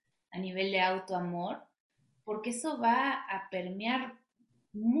 ¿no? A nivel de autoamor, porque eso va a permear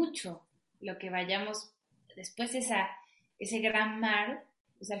mucho lo que vayamos después ese gran mar,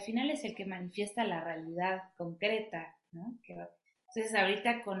 pues al final es el que manifiesta la realidad concreta, ¿no? Entonces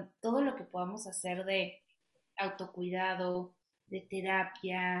ahorita con todo lo que podamos hacer de autocuidado, de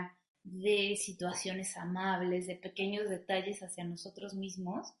terapia, de situaciones amables, de pequeños detalles hacia nosotros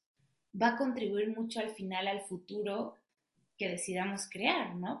mismos, va a contribuir mucho al final al futuro que decidamos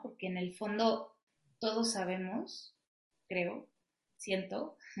crear, ¿no? Porque en el fondo todos sabemos, creo,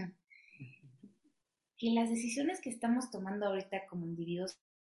 siento, que las decisiones que estamos tomando ahorita como individuos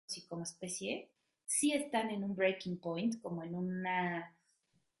y como especie sí están en un breaking point, como en una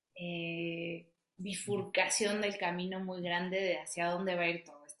bifurcación del camino muy grande de hacia dónde va a ir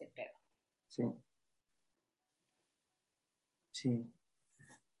todo este pedo. Sí, sí,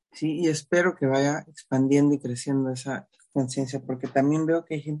 sí, y espero que vaya expandiendo y creciendo esa conciencia, porque también veo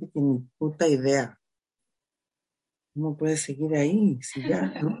que hay gente que ni puta idea cómo puede seguir ahí, si ya,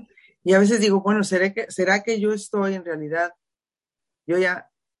 ¿no? Y a veces digo, bueno, ¿será que yo estoy en realidad, yo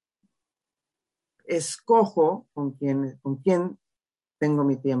ya escojo con quién tengo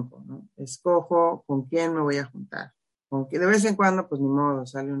mi tiempo, ¿no? Escojo con quién me voy a juntar. Con que de vez en cuando, pues ni modo,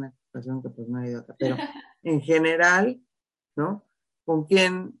 sale una ocasión que pues no hay de otra, pero en general, ¿no? Con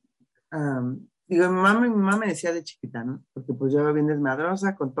quién, digo, mi mamá me decía de chiquita, ¿no? Porque pues yo era bien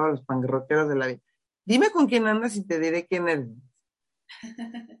desmadrosa con todos los panguerroteros de la vida. Dime con quién andas y te diré quién eres.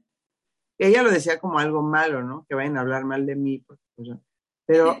 Ella lo decía como algo malo, ¿no? Que vayan a hablar mal de mí, porque, pues,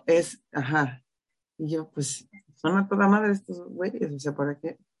 pero es, ajá, y yo, pues, son a toda madre estos güeyes, o sea, ¿para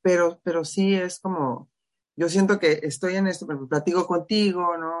qué? Pero sí es como, yo siento que estoy en esto, pero platico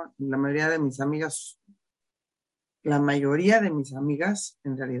contigo, ¿no? La mayoría de mis amigas,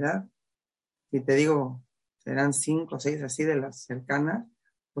 en realidad, si te digo, serán 5 o 6 así de las cercanas,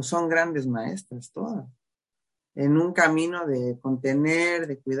 pues son grandes maestras todas, en un camino de contener,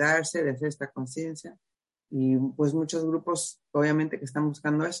 de cuidarse, de hacer esta conciencia. Y pues muchos grupos, obviamente, que están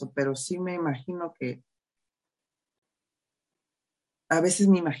buscando eso, pero sí me imagino que a veces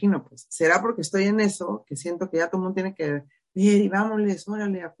me imagino, pues, será porque estoy en eso, que siento que ya todo el mundo tiene que ver y vámonos,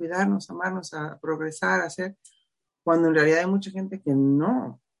 órale, a cuidarnos, a amarnos, a progresar, a hacer, cuando en realidad hay mucha gente que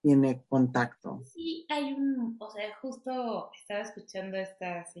no tiene contacto. Sí, o sea, justo estaba escuchando a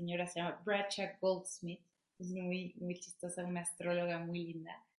esta señora, se llama Bracha Goldsmith, es muy, muy chistosa, una astróloga muy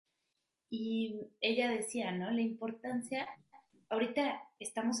linda, y ella decía, ¿no? La importancia, ahorita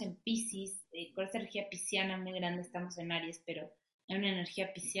estamos en Piscis, con esta energía pisciana muy grande, estamos en Aries, pero hay una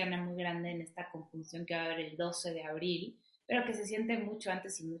energía pisciana muy grande en esta conjunción que va a haber el 12 de abril, pero que se siente mucho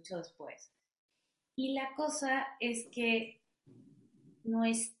antes y mucho después. Y la cosa es que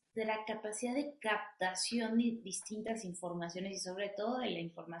nuestra capacidad de captación de distintas informaciones y sobre todo de la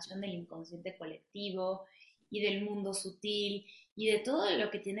información del inconsciente colectivo y del mundo sutil y de todo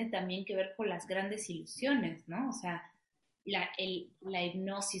lo que tiene también que ver con las grandes ilusiones, ¿no? O sea, la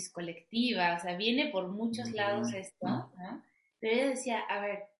hipnosis colectiva, o sea, viene por muchos lados esto, ¿no? Pero ella decía, a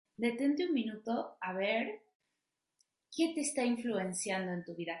ver, detente un minuto a ver qué te está influenciando en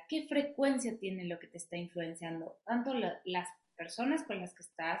tu vida, qué frecuencia tiene lo que te está influenciando, tanto las personas con las que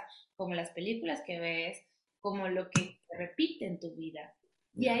estás, como las películas que ves, como lo que te repite en tu vida.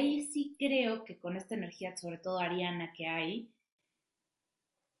 Y ahí sí creo que con esta energía, sobre todo ariana que hay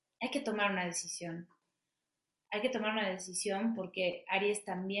que tomar una decisión. Hay que tomar una decisión porque Aries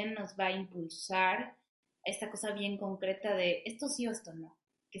también nos va a impulsar esta cosa bien concreta de esto sí o esto no,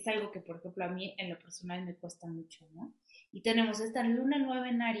 que es algo que, por ejemplo, a mí en lo personal me cuesta mucho, ¿no? Y tenemos esta luna nueva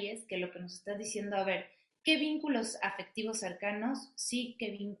en Aries que lo que nos está diciendo, a ver, ¿qué vínculos afectivos cercanos? Sí,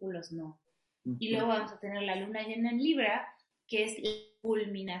 ¿qué vínculos no? Y luego vamos a tener la luna llena en Libra, que es la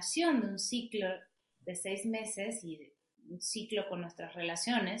culminación de un ciclo de 6 meses y de un ciclo con nuestras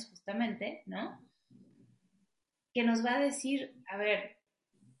relaciones, justamente, ¿no? Que nos va a decir, a ver,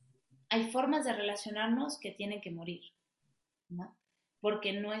 hay formas de relacionarnos que tienen que morir, ¿no?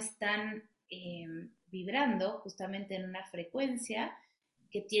 Porque no están vibrando justamente en una frecuencia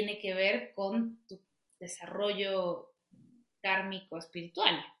que tiene que ver con tu desarrollo kármico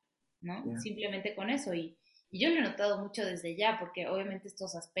espiritual, ¿no? Yeah. Simplemente con eso. Y yo lo he notado mucho desde ya, porque obviamente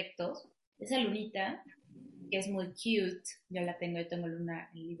estos aspectos, esa lunita, que es muy cute, yo tengo luna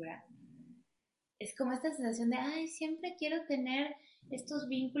en Libra, es como esta sensación de, ay, siempre quiero tener estos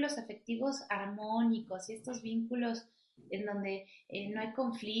vínculos afectivos armónicos y estos vínculos en donde no hay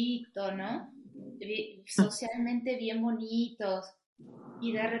conflicto, ¿no? Socialmente bien bonitos.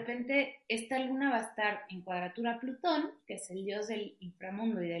 Y de repente esta luna va a estar en cuadratura a Plutón, que es el dios del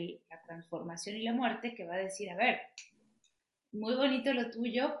inframundo y de la transformación y la muerte, que va a decir, a ver, muy bonito lo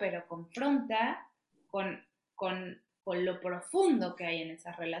tuyo, pero confronta con lo profundo que hay en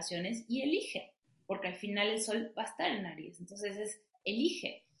esas relaciones y elige, porque al final el sol va a estar en Aries, entonces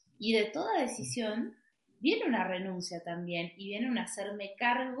elige. Y de toda decisión viene una renuncia también y viene un hacerme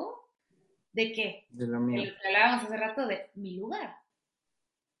cargo de qué, De lo de mío. lo que hablábamos hace rato de mi lugar,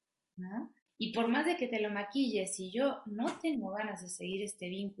 ¿no? Y por más de que te lo maquilles, si yo no tengo ganas de seguir este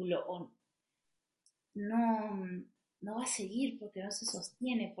vínculo o no, no va a seguir porque no se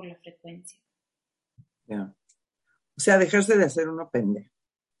sostiene por la frecuencia. Ya. O sea, dejarse de hacer uno pendejo.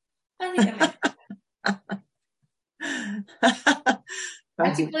 Básicamente,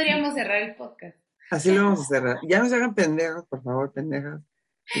 así Así, podríamos cerrar el podcast. así lo vamos a cerrar. Ya no se hagan pendejos, por favor, pendejas.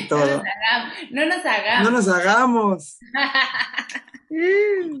 Y todo. No nos No hagamos. nos hagamos.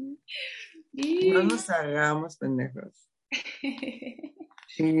 Sí. No Sí. nos hagamos pendejos.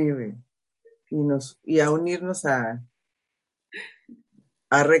 Sí, güey. Y a unirnos a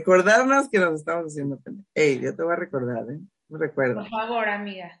recordarnos que nos estamos haciendo pendejos. Ey, yo te voy a recordar, ¿eh? Por Recuerda. favor,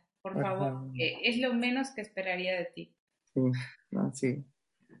 amiga, por Por favor, favor. es lo menos que esperaría de ti. Sí, no, sí.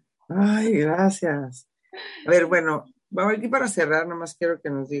 Ay, gracias. A ver, bueno, vamos aquí para cerrar, nomás quiero que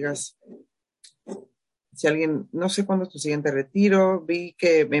nos digas si alguien, no sé cuándo es tu siguiente retiro, vi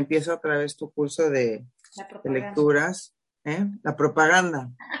que me empieza otra vez tu curso La de propaganda. lecturas, ¿eh? La propaganda.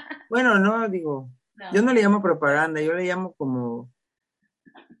 Bueno, no, digo, yo No, no le llamo propaganda, yo le llamo como,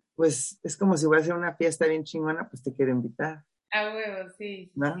 pues, es como si voy a hacer una fiesta bien chingona, pues te quiero invitar, a huevo, sí, sí,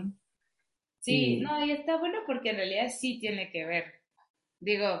 sí. ¿no? Sí, Y no, y está bueno porque en realidad sí tiene que ver.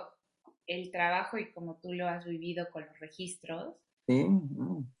 Digo, el trabajo y como tú lo has vivido con los registros, sí,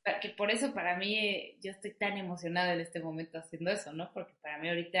 no, que por eso para mí yo estoy tan emocionada en este momento haciendo eso, ¿no? Porque para mí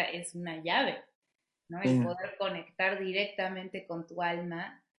ahorita es una llave, ¿no? El sí, poder conectar directamente con tu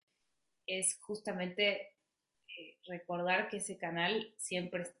alma es justamente recordar que ese canal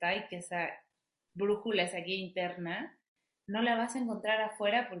siempre está y que esa brújula, esa guía interna, no la vas a encontrar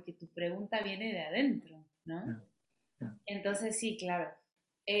afuera porque tu pregunta viene de adentro, ¿no? ya, ya. Entonces sí, claro.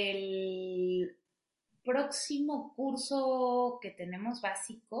 El próximo curso que tenemos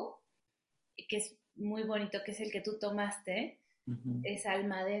básico, que es muy bonito, que es el que tú tomaste, Ujú, es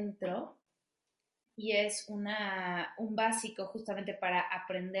Alma Adentro y es un básico justamente para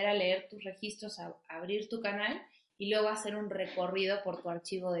aprender a leer tus registros, a abrir tu canal y luego hacer un recorrido por tu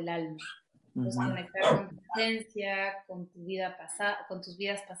archivo del alma. Entonces ujú, conectar con tu esencia, con tu vida pasada, con tus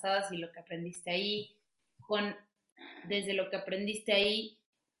vidas pasadas y lo que aprendiste ahí, con desde lo que aprendiste ahí,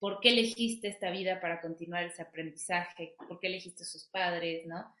 por qué elegiste esta vida para continuar ese aprendizaje, por qué elegiste a sus padres,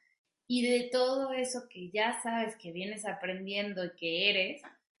 ¿no? Y de todo eso que ya sabes que vienes aprendiendo y que eres,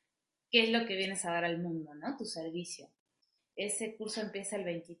 ¿qué es lo que vienes a dar al mundo, ¿no? Tu servicio. Ese curso empieza el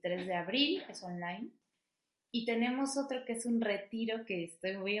 23 de abril, es online. Y tenemos otro que es un retiro, que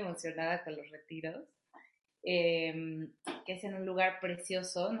estoy muy emocionada con los retiros, eh, que es en un lugar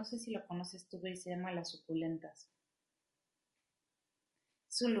precioso, no sé si lo conoces tú, pero se llama Las Suculentas.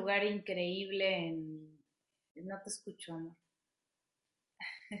 Es un lugar increíble No te escucho, amor.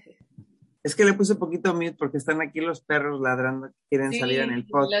 Es que le puse poquito mute porque están aquí los perros ladrando que quieren salir en Sí, el los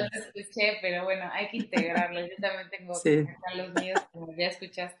podcast. escuché, pero bueno, hay que integrarlos. Yo también tengo que Sí, sacar los míos, como ya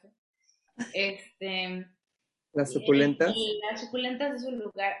escuchaste. Este, las suculentas. Las Suculentas es un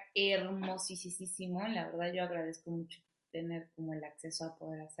lugar hermosísimo. La verdad, yo agradezco mucho tener como el acceso a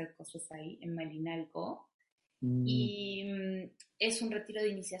poder hacer cosas ahí en Malinalco. Mm, Y es un retiro de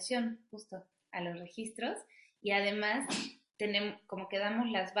iniciación justo a los registros y además tenemos como que damos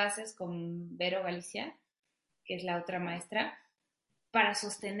las bases con Vero Galicia, que es la otra maestra, para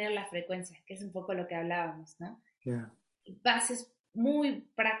sostener la frecuencia, que es un poco lo que hablábamos, ¿no? ya. Bases muy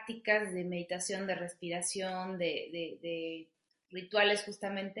prácticas de meditación, de respiración, de rituales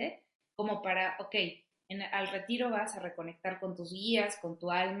justamente, como para, ok, al retiro vas a reconectar con tus guías, con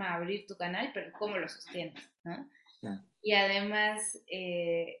tu alma, a abrir tu canal, pero ¿cómo lo sostienes? ¿No? Ya. Y además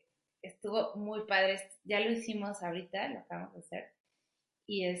estuvo muy padre, ya lo hicimos ahorita, lo acabamos de hacer,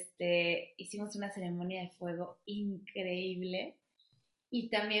 y hicimos una ceremonia de fuego increíble. Y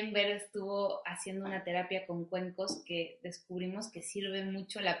también Vero estuvo haciendo una terapia con cuencos que descubrimos que sirve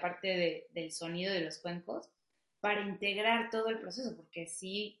mucho la parte del sonido de los cuencos para integrar todo el proceso, porque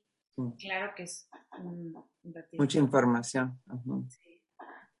sí, Sí. claro que es un retiro Mucha fuerte. información. Ujú. Sí.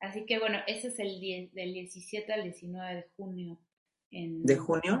 Así que bueno, ese es del 17 al 19 de junio. ¿De en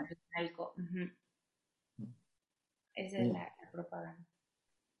junio? Tlatelolco. Ujú. Esa es la propaganda.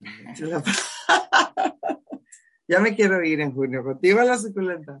 Ya me quiero ir en junio contigo a las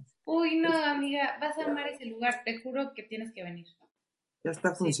suculentas. Uy, no, amiga, vas a amar ese lugar, te juro que tienes que venir. Ya está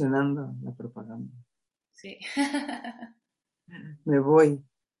Sí, funcionando la propaganda. sí. Me voy.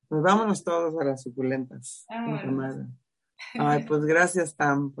 Pues vámonos todos a las suculentas. Con Vámonos. Tamara. Ay, pues gracias,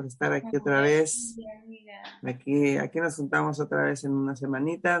 Tam, por estar aquí otra Ay, a vez. ti, amiga. Aquí nos juntamos otra vez en una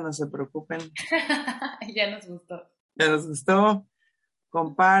semanita, no se preocupen. Ya nos gustó. ¿Ya nos gustó?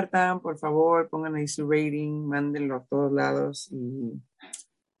 Compartan, por favor, pongan ahí su rating, mándenlo a todos lados y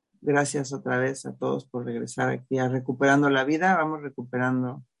gracias otra vez a todos por regresar aquí a Recuperando la Vida. Vamos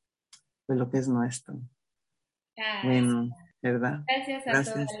recuperando pues, lo que es nuestro. Ay, sí. Bueno, ¿verdad? Gracias a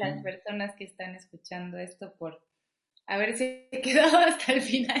todas Gracias. las personas que están escuchando esto por haberse quedado hasta el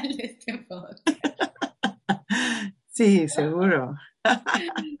final de este podcast. Sí, seguro.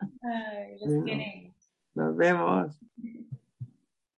 Ay, los Bueno, queremos. nos vemos.